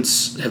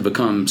incidents have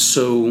become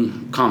so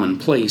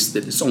commonplace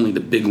that it's only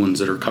the big ones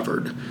that are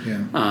covered.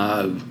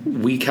 Yeah.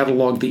 We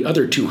catalog the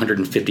other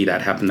 250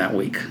 that happened that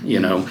week,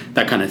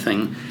 that kind of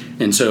thing.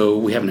 And so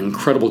we have an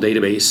incredible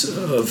database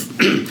of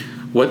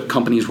what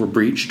companies were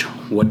breached,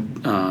 what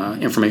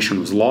information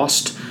was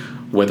lost,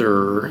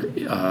 whether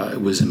it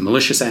was a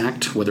malicious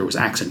act, whether it was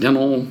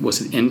accidental,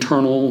 was it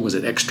internal, was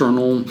it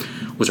external,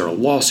 was there a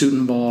lawsuit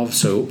involved?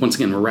 So once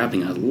again, we're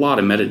wrapping a lot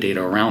of metadata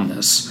around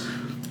this.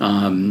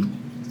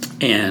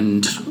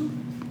 And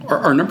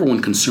our number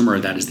one consumer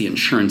of that is the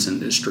insurance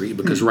industry,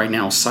 because right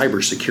now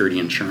cybersecurity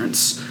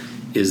insurance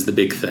is the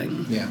big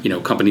thing. Yeah.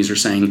 Companies are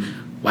saying,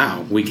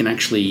 wow, we can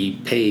actually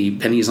pay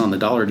pennies on the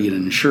dollar to get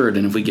insured,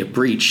 and if we get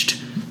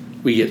breached,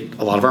 we get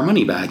a lot of our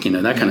money back,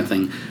 that kind of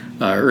thing.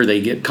 Or they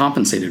get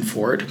compensated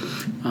for it.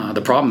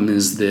 The problem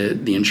is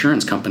that the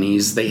insurance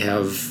companies, they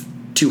have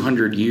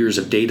 200 years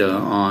of data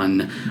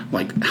on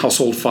like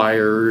household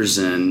fires,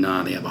 and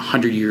they have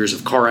 100 years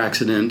of car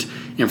accident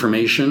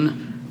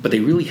information, but they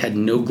really had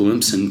no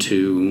glimpse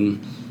into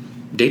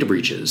data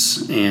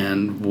breaches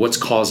and what's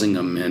causing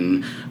them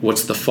and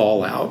what's the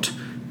fallout.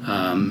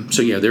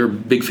 They're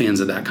big fans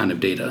of that kind of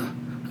data.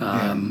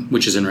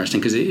 Which is interesting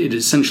because it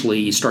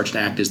essentially starts to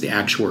act as the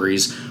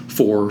actuaries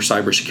for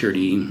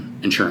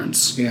cybersecurity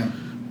insurance. Yeah.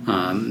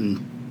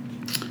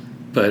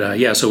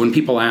 So when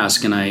people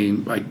ask, and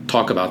I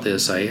talk about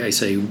this, I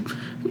say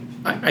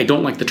I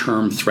don't like the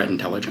term threat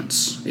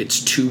intelligence. It's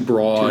too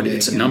broad.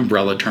 It's an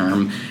umbrella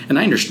term. And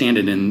I understand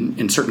it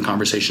in certain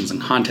conversations and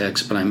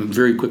contexts, but I'm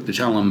very quick to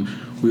tell them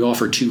we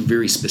offer two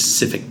very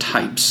specific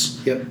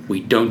types. Yep. We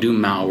don't do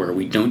malware.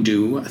 We don't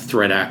do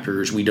threat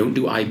actors. We don't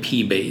do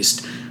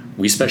IP-based.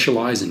 We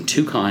specialize in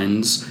two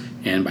kinds,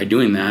 and by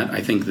doing that,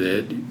 I think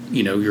that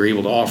you're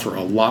able to offer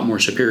a lot more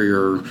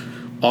superior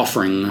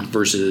offering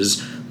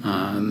versus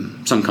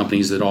some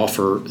companies that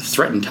offer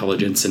threat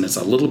intelligence, and it's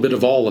a little bit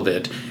of all of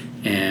it,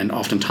 and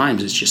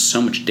oftentimes it's just so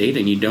much data,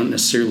 and you don't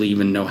necessarily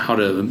even know how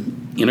to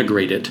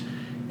integrate it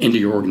into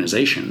your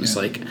organization. It's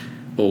like,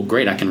 well,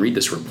 great, I can read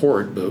this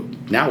report, but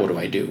now what do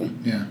I do?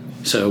 Yeah.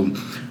 So,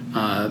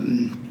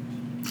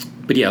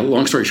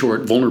 long story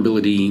short,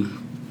 vulnerability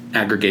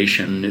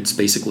aggregation, it's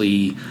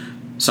basically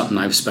something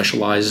I've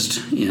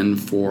specialized in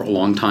for a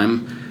long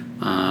time.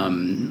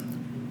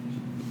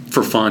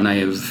 For fun, I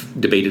have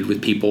debated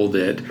with people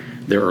that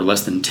there are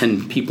less than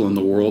 10 people in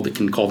the world that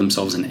can call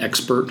themselves an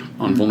expert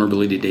on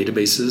vulnerability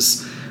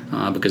databases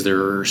because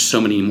there are so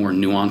many more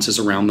nuances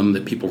around them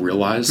that people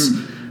realize.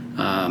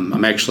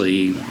 I'm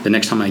actually, the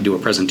next time I do a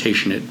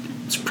presentation,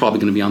 it's probably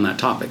going to be on that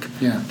topic,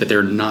 that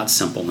they're not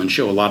simple, and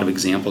show a lot of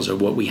examples of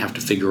what we have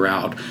to figure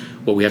out,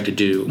 what we have to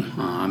do.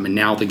 And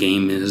now the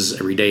game is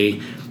every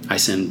day I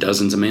send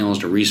dozens of mails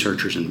to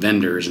researchers and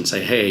vendors and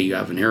say, hey, you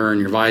have an error in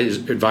your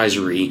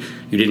advisory.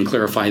 You didn't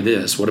clarify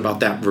this. What about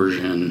that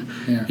version?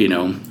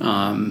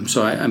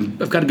 So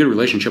I've got a good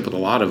relationship with a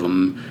lot of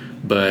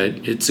them,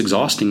 but it's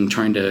exhausting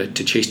trying to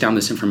chase down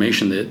this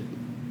information that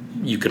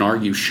you can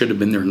argue should have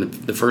been there in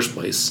the first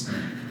place.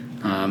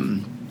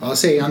 I'll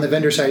say on the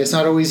vendor side, it's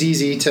not always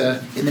easy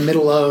to, in the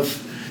middle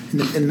of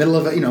in the middle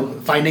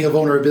of finding a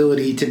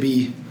vulnerability to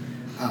be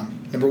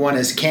number one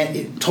is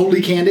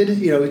totally candid.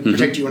 You want to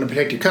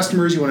protect your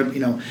customers. You want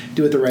to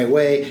do it the right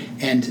way,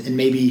 and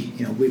maybe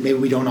maybe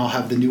we don't all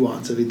have the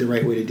nuance of the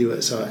right way to do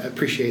it. So I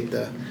appreciate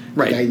the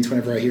guidance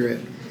whenever I hear it.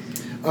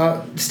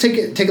 Let's take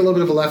a little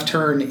bit of a left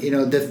turn.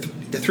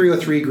 The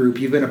 303 group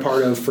you've been a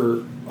part of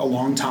for a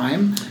long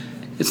time.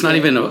 It's not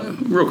even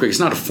real quick. It's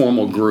not a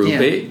formal group. Yeah.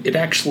 It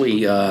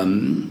actually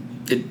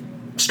it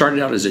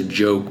started out as a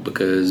joke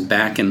because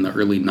back in the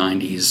early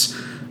 90s,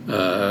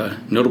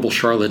 notable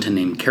charlatan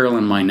named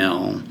Carolyn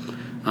Meinel,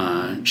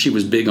 she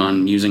was big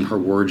on using her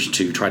words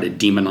to try to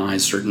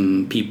demonize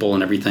certain people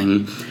and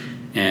everything,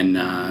 and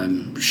I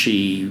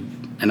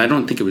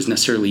don't think it was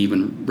necessarily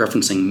even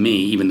referencing me,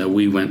 even though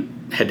we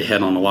went head to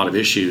head on a lot of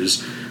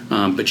issues,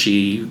 but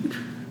she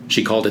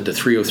called it the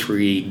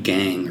 303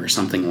 gang or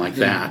something like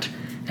that.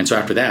 And so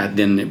after that,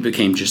 then it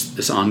became just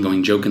this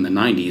ongoing joke in the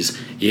 90s.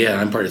 Yeah,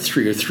 I'm part of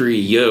 303.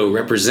 Yo,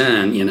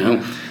 represent,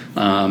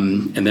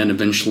 And then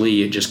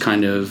eventually it just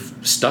kind of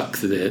stuck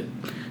that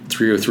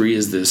 303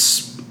 is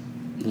this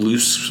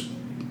loose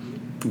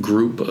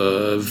group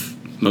of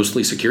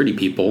mostly security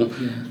people.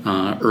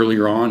 Yeah.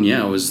 Earlier on,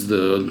 it was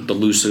the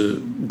loose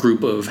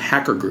group of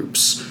hacker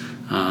groups.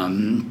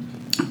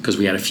 Because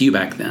we had a few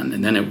back then,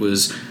 and then it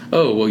was,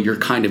 you're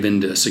kind of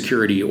into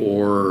security,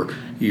 or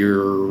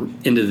you're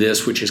into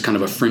this, which is kind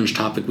of a fringe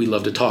topic we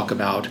love to talk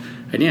about.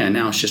 And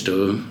now it's just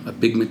a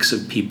big mix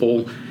of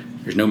people.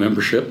 There's no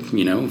membership.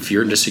 If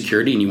you're into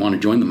security and you want to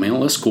join the mail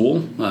list,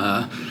 cool.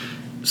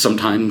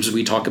 Sometimes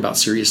we talk about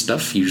serious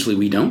stuff. Usually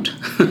we don't.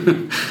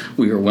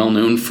 We are well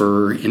known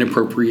for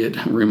inappropriate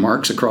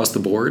remarks across the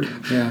board.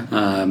 Yeah.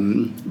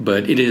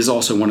 But it is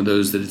also one of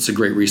those that it's a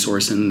great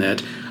resource in that,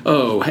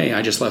 hey,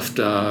 I just left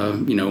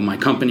my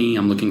company.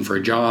 I'm looking for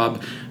a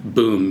job.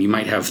 Boom. You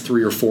might have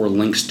 3 or 4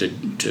 links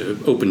to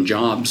open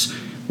jobs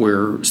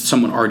where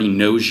someone already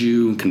knows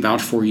you, can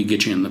vouch for you,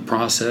 get you in the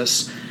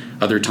process.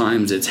 Other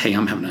times it's, hey,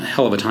 I'm having a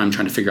hell of a time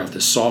trying to figure out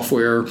this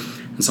software.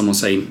 And someone will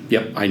say,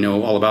 yep, I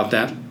know all about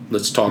that.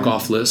 Let's talk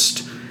off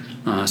list.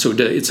 So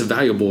it's a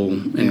valuable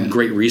and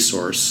great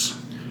resource.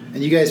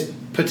 And you guys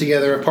put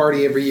together a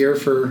party every year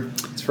for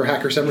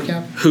Hacker Summer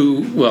Camp?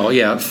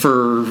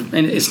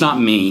 And it's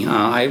not me.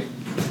 I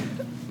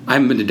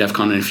haven't been to DEF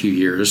CON in a few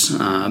years,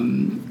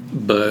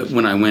 but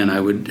when I went, I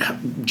would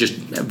just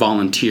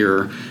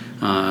volunteer.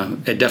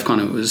 At DEF CON,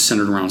 it was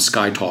centered around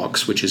Sky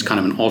Talks, which is kind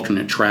of an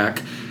alternate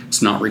track.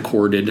 It's not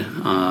recorded.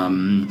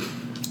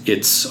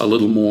 It's a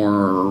little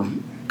more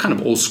kind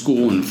of old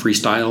school and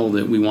freestyle,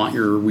 that we want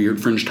your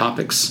weird fringe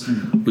topics.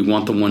 Mm-hmm. We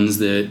want the ones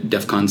that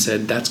DEF CON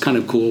said, that's kind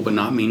of cool, but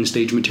not main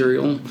stage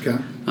material. Okay.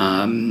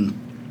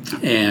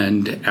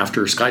 And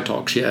after Sky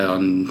Talks,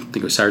 on, I think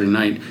it was Saturday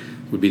night,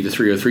 would be the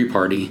 303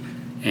 party.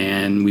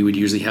 And we would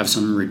usually have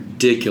some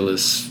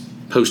ridiculous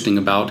posting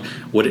about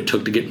what it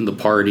took to get in the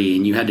party,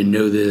 and you had to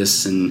know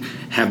this and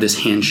have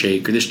this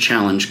handshake or this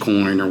challenge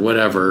coin or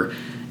whatever.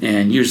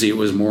 And usually it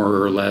was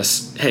more or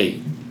less,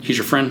 hey, he's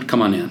your friend,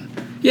 come on in.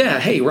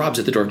 Yeah, hey, Rob's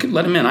at the door,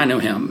 let him in, I know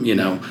him,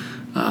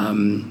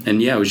 And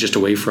it was just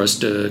a way for us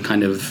to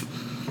kind of,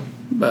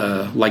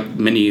 like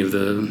many of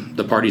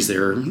the parties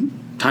there,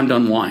 time to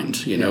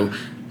unwind,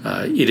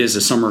 It is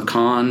a summer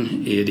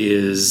con, it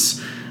is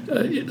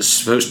it's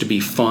supposed to be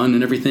fun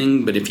and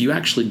everything, but if you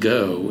actually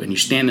go and you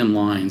stand in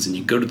lines and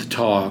you go to the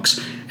talks,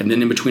 and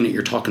then in between it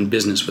you're talking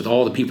business with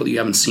all the people that you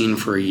haven't seen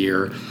for a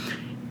year,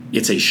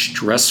 it's a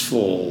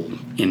stressful,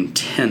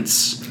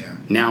 intense,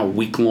 now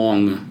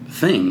week-long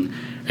thing.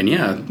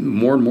 And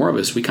more and more of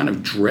us, we kind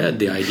of dread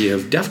the idea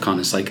of DEF CON.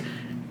 It's like,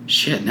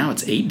 shit, now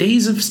it's 8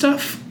 days of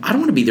stuff? I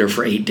don't want to be there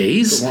for 8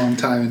 days. It's a long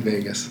time in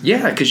Vegas.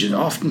 Yeah, because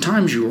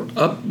oftentimes you're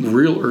up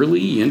real early.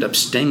 You end up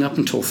staying up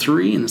until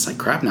 3, and it's like,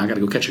 crap, now I got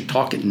to go catch a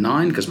talk at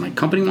 9 because my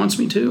company wants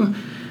me to.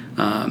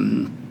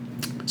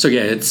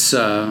 It's...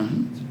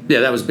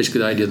 that was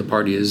basically the idea of the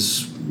party,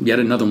 is yet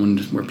another one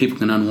where people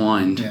can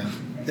unwind. Yeah.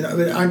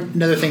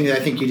 Another thing that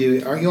I think you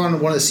do, aren't you on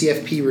one of the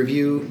CFP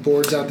review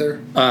boards out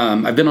there?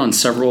 I've been on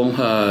several.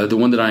 The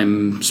one that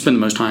spend the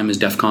most time is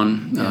DEF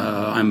CON.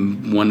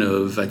 I'm one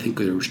of, I think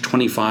there was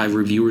 25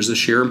 reviewers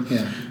this year.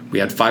 Yeah. We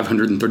had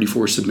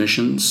 534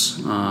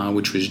 submissions,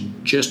 which was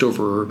just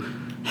over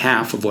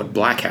half of what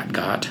Black Hat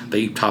got.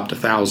 They topped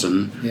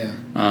 1,000. Yeah.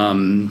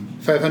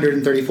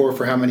 534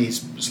 for how many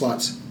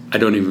slots? I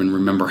don't even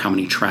remember how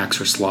many tracks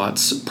or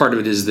slots. Part of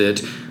it is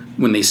that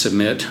when they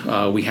submit,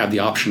 we have the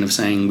option of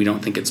saying we don't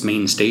think it's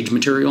main stage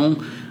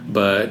material,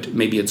 but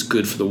maybe it's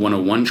good for the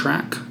 101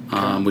 track,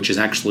 which is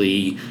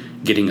actually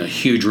getting a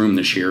huge room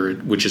this year,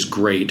 which is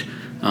great.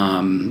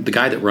 The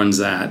guy that runs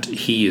that,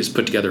 he has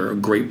put together a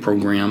great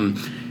program,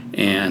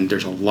 and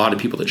there's a lot of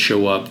people that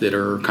show up that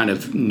are kind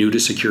of new to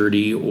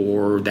security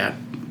or that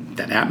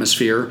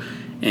atmosphere,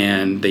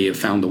 and they have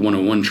found the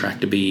 101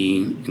 track to be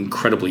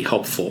incredibly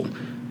helpful.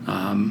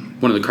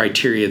 One of the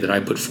criteria that I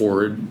put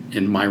forward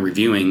in my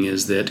reviewing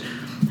is that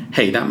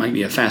hey, that might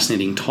be a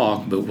fascinating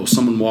talk, but will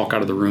someone walk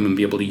out of the room and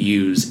be able to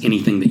use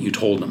anything that you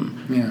told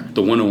them? Yeah.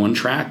 The 101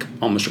 track,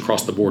 almost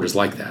across the board, is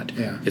like that.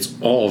 Yeah. It's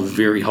all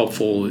very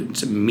helpful.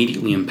 It's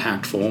immediately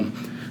impactful.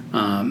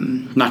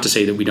 Not to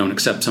say that we don't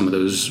accept some of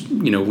those,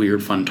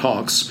 weird, fun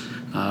talks.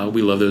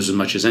 We love those as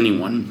much as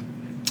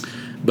anyone.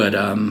 But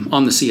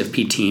on the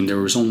CFP team, there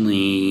was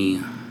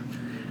only,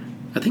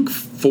 I think,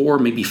 4,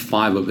 maybe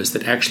 5 of us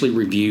that actually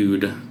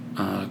reviewed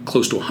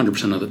close to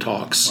 100% of the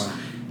talks. Wow.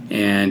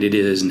 And it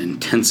is an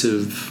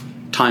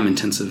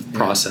time-intensive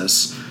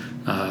process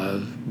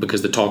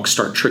because the talks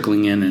start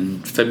trickling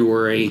in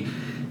February,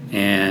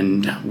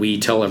 and we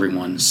tell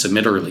everyone,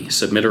 submit early.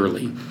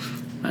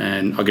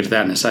 And I'll get to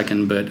that in a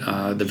second,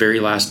 but the very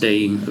last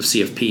day of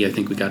CFP, I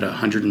think we got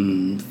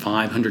 105,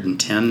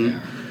 110. Yeah.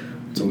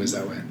 It's always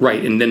that way.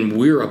 Right, and then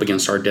we're up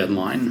against our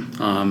deadline.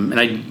 And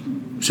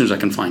as soon as I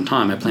can find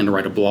time, I plan to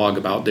write a blog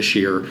about this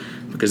year,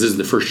 because this is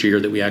the first year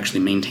that we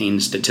actually maintain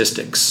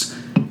statistics.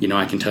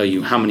 I can tell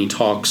you how many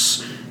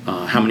talks,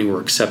 how many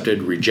were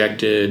accepted,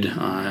 rejected.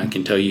 I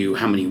can tell you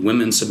how many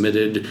women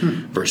submitted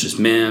versus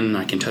men.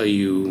 I can tell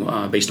you,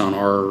 based on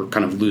our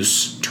kind of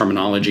loose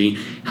terminology,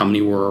 how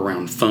many were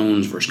around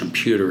phones versus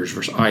computers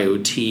versus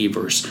IoT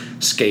versus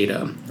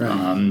SCADA.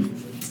 Right.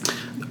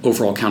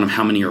 Overall count of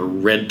how many are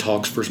red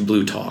talks versus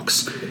blue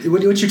talks.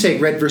 What's your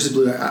take, red versus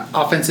blue,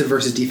 offensive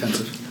versus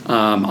defensive?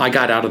 I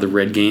got out of the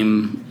red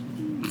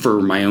game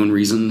for my own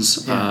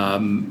reasons. Yeah.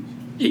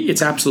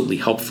 It's absolutely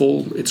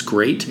helpful. It's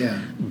great.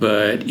 Yeah.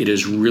 But it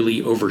is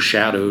really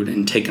overshadowed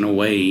and taken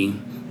away,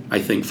 I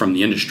think, from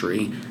the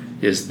industry,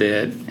 is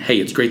that, hey,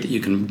 it's great that you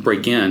can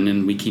break in,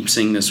 and we keep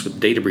seeing this with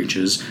data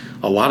breaches.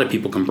 A lot of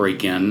people can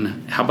break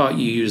in. How about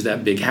you use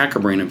that big hacker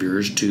brain of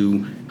yours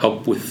to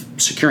help with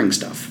securing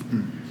stuff?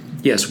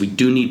 Yes, we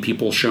do need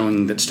people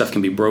showing that stuff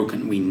can be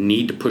broken. We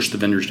need to push the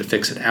vendors to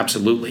fix it,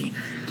 absolutely.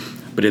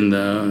 But in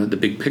the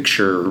big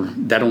picture,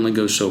 that only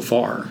goes so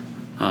far.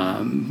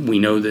 We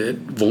know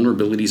that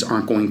vulnerabilities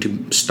aren't going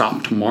to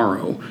stop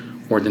tomorrow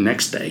or the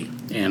next day.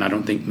 And I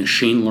don't think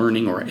machine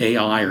learning or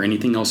AI or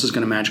anything else is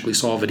going to magically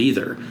solve it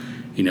either.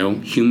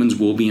 Humans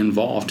will be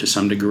involved to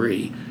some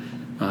degree.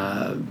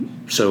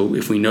 So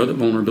if we know that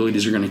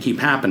vulnerabilities are going to keep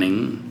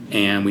happening,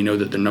 and we know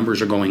that the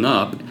numbers are going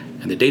up,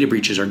 and the data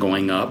breaches are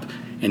going up,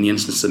 and the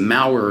instances of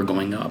malware are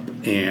going up,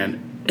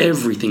 and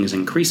everything is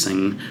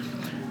increasing,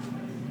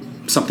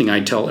 something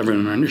I tell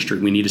everyone in our industry,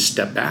 we need to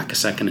step back a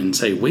second and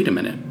say, wait a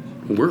minute,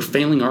 we're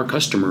failing our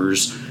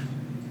customers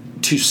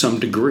to some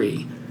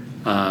degree.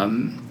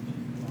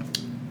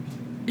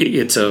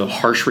 It's a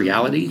harsh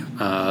reality.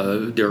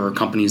 There are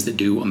companies that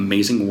do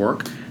amazing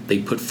work. They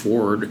put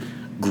forward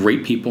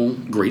great people,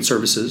 great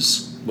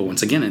services, but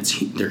once again,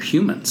 they're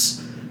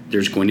humans.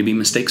 There's going to be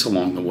mistakes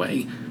along the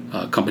way.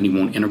 A company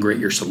won't integrate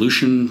your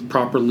solution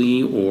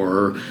properly,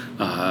 or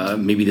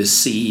maybe the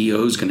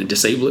CEO is going to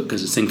disable it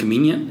because it's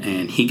inconvenient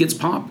and he gets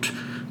popped.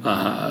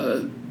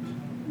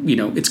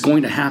 It's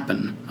going to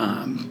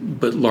happen.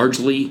 But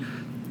largely,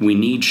 we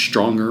need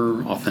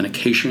stronger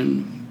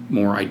authentication,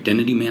 more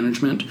identity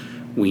management.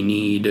 We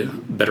need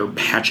better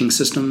patching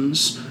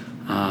systems.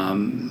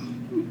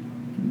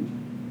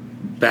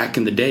 Back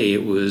in the day,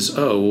 it was,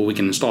 we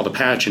can install the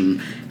patch,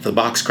 and if the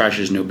box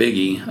crashes, no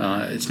biggie.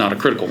 It's not a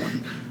critical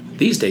one.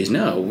 These days,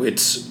 no,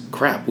 it's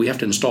crap. We have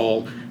to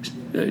install,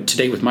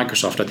 today with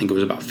Microsoft, I think it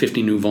was about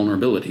 50 new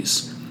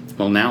vulnerabilities.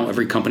 Well, now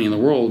every company in the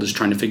world is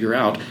trying to figure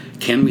out,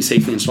 can we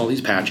safely install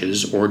these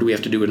patches, or do we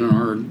have to do it in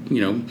our,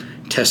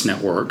 test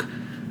network?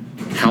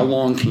 How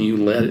long can you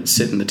let it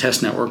sit in the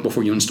test network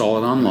before you install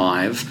it on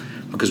live?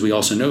 Because we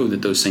also know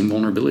that those same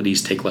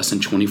vulnerabilities take less than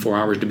 24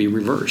 hours to be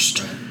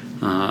reversed.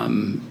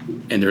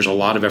 And there's a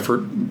lot of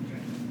effort,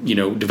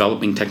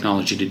 developing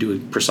technology to do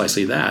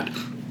precisely that.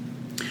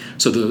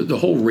 So the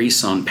whole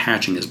race on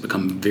patching has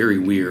become very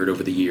weird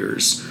over the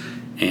years,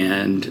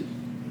 and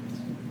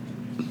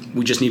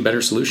we just need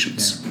better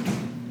solutions. Yeah.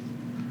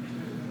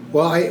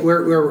 Well,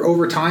 we're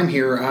over time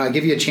here. I'll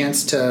give you a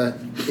chance to,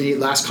 any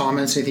last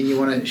comments, anything you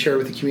want to share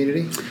with the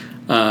community?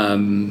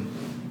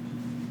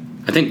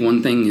 I think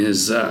one thing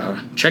is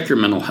check your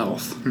mental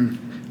health.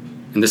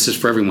 And this is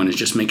for everyone, is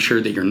just make sure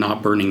that you're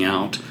not burning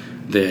out,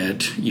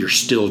 that you're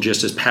still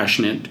just as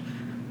passionate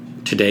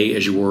today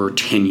as you were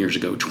 10 years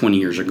ago, 20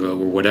 years ago,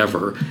 or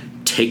whatever.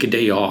 Take a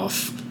day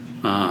off.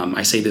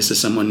 I say this as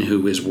someone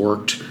who has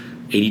worked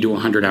 80 to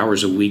 100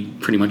 hours a week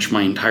pretty much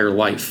my entire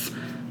life.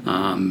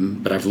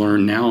 But I've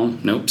learned now,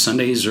 nope,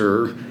 Sundays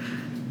are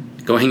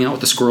go hang out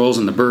with the squirrels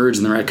and the birds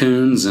and the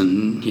raccoons,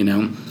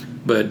 and,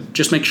 but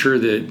just make sure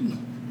that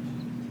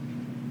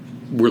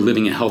we're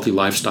living a healthy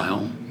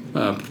lifestyle,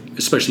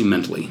 especially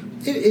mentally.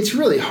 It's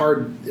really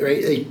hard,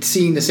 right? Like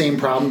seeing the same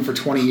problem for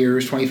 20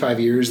 years, 25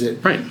 years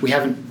that we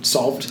haven't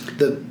solved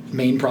the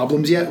main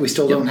problems yet. We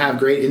still don't have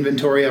great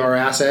inventory of our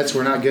assets.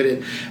 We're not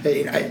good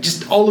at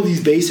just all of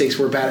these basics.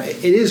 We're bad.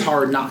 It is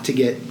hard not to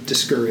get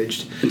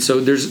discouraged. And so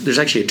there's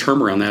actually a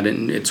term around that,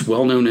 and it's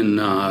well known in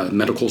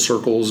medical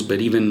circles,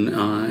 but even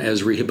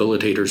as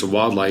rehabilitators of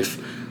wildlife,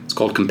 It's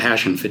called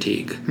compassion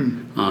fatigue.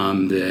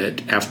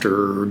 That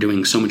after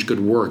doing so much good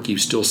work, you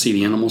still see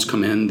the animals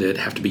come in that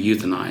have to be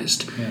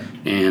euthanized. Yeah.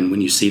 And when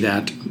you see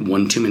that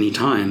one too many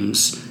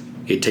times,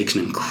 it takes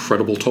an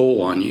incredible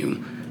toll on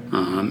you.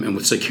 And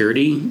with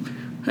security,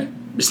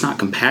 it's not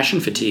compassion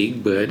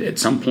fatigue, but at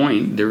some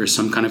point there is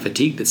some kind of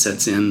fatigue that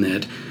sets in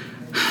that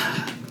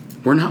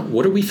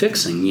what are we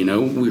fixing?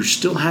 We're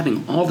still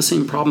having all the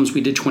same problems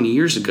we did 20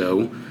 years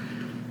ago.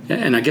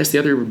 And I guess the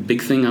other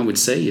big thing I would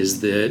say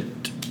is that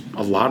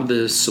a lot of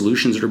the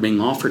solutions that are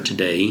being offered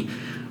today,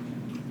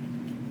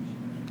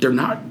 they're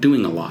not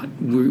doing a lot.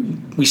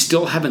 We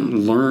still haven't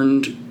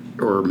learned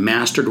or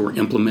mastered or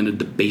implemented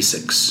the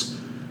basics,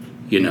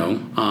 I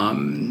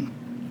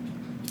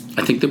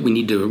think that we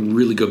need to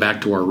really go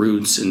back to our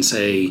roots and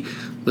say,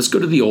 let's go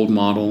to the old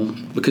model,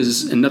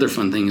 because another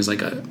fun thing is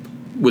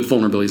with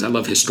vulnerabilities, I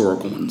love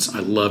historical ones. I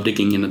love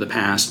digging into the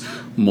past,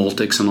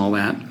 Multics and all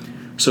that.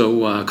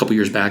 So a couple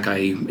years back, I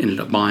ended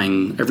up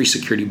buying every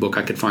security book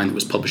I could find that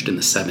was published in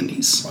the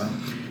 70s. Wow.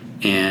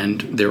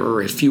 And there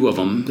are a few of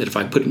them that if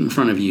I put it in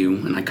front of you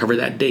and I cover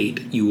that date,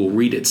 you will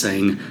read it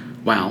saying,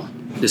 wow,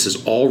 this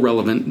is all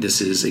relevant. This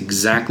is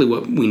exactly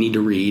what we need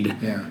to read.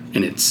 Yeah.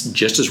 And it's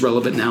just as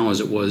relevant now as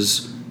it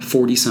was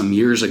 40-some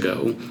years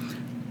ago.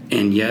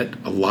 And yet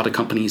a lot of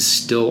companies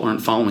still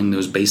aren't following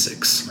those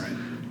basics. Right.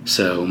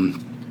 So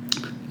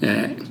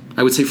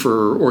I would say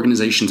for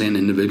organizations and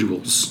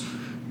individuals,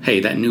 hey,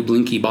 that new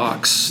blinky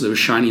box, those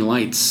shiny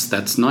lights,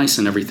 that's nice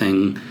and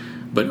everything,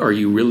 but are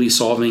you really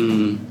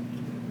solving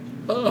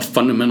a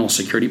fundamental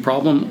security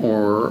problem,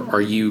 or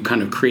are you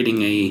kind of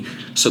creating a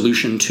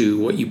solution to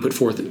what you put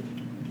forward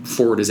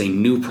as a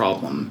new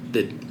problem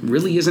that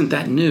really isn't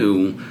that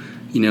new?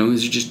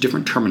 There's just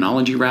different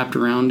terminology wrapped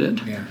around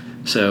it. Yeah.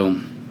 So...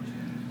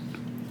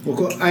 Well,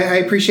 cool. I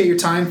appreciate your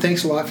time.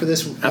 Thanks a lot for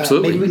this.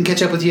 Absolutely. Maybe we can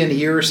catch up with you in a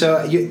year or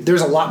so.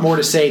 There's a lot more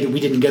to say that we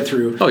didn't get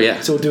through. Oh,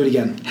 yeah. So we'll do it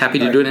again. Happy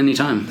to do it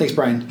anytime. Thanks,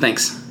 Brian.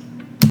 Thanks.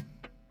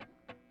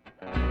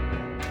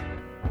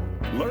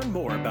 Learn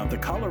more about the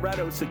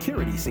Colorado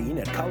security scene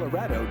at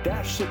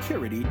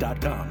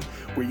colorado-security.com,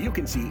 where you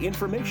can see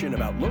information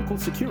about local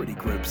security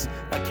groups,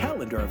 a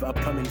calendar of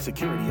upcoming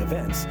security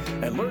events,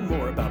 and learn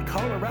more about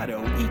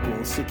Colorado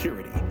equals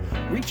security.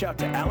 Reach out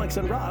to Alex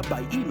and Rob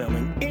by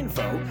emailing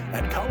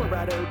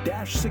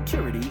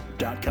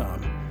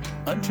info@colorado-security.com.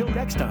 Until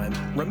next time,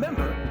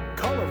 remember,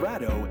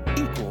 Colorado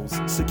equals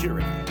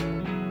security.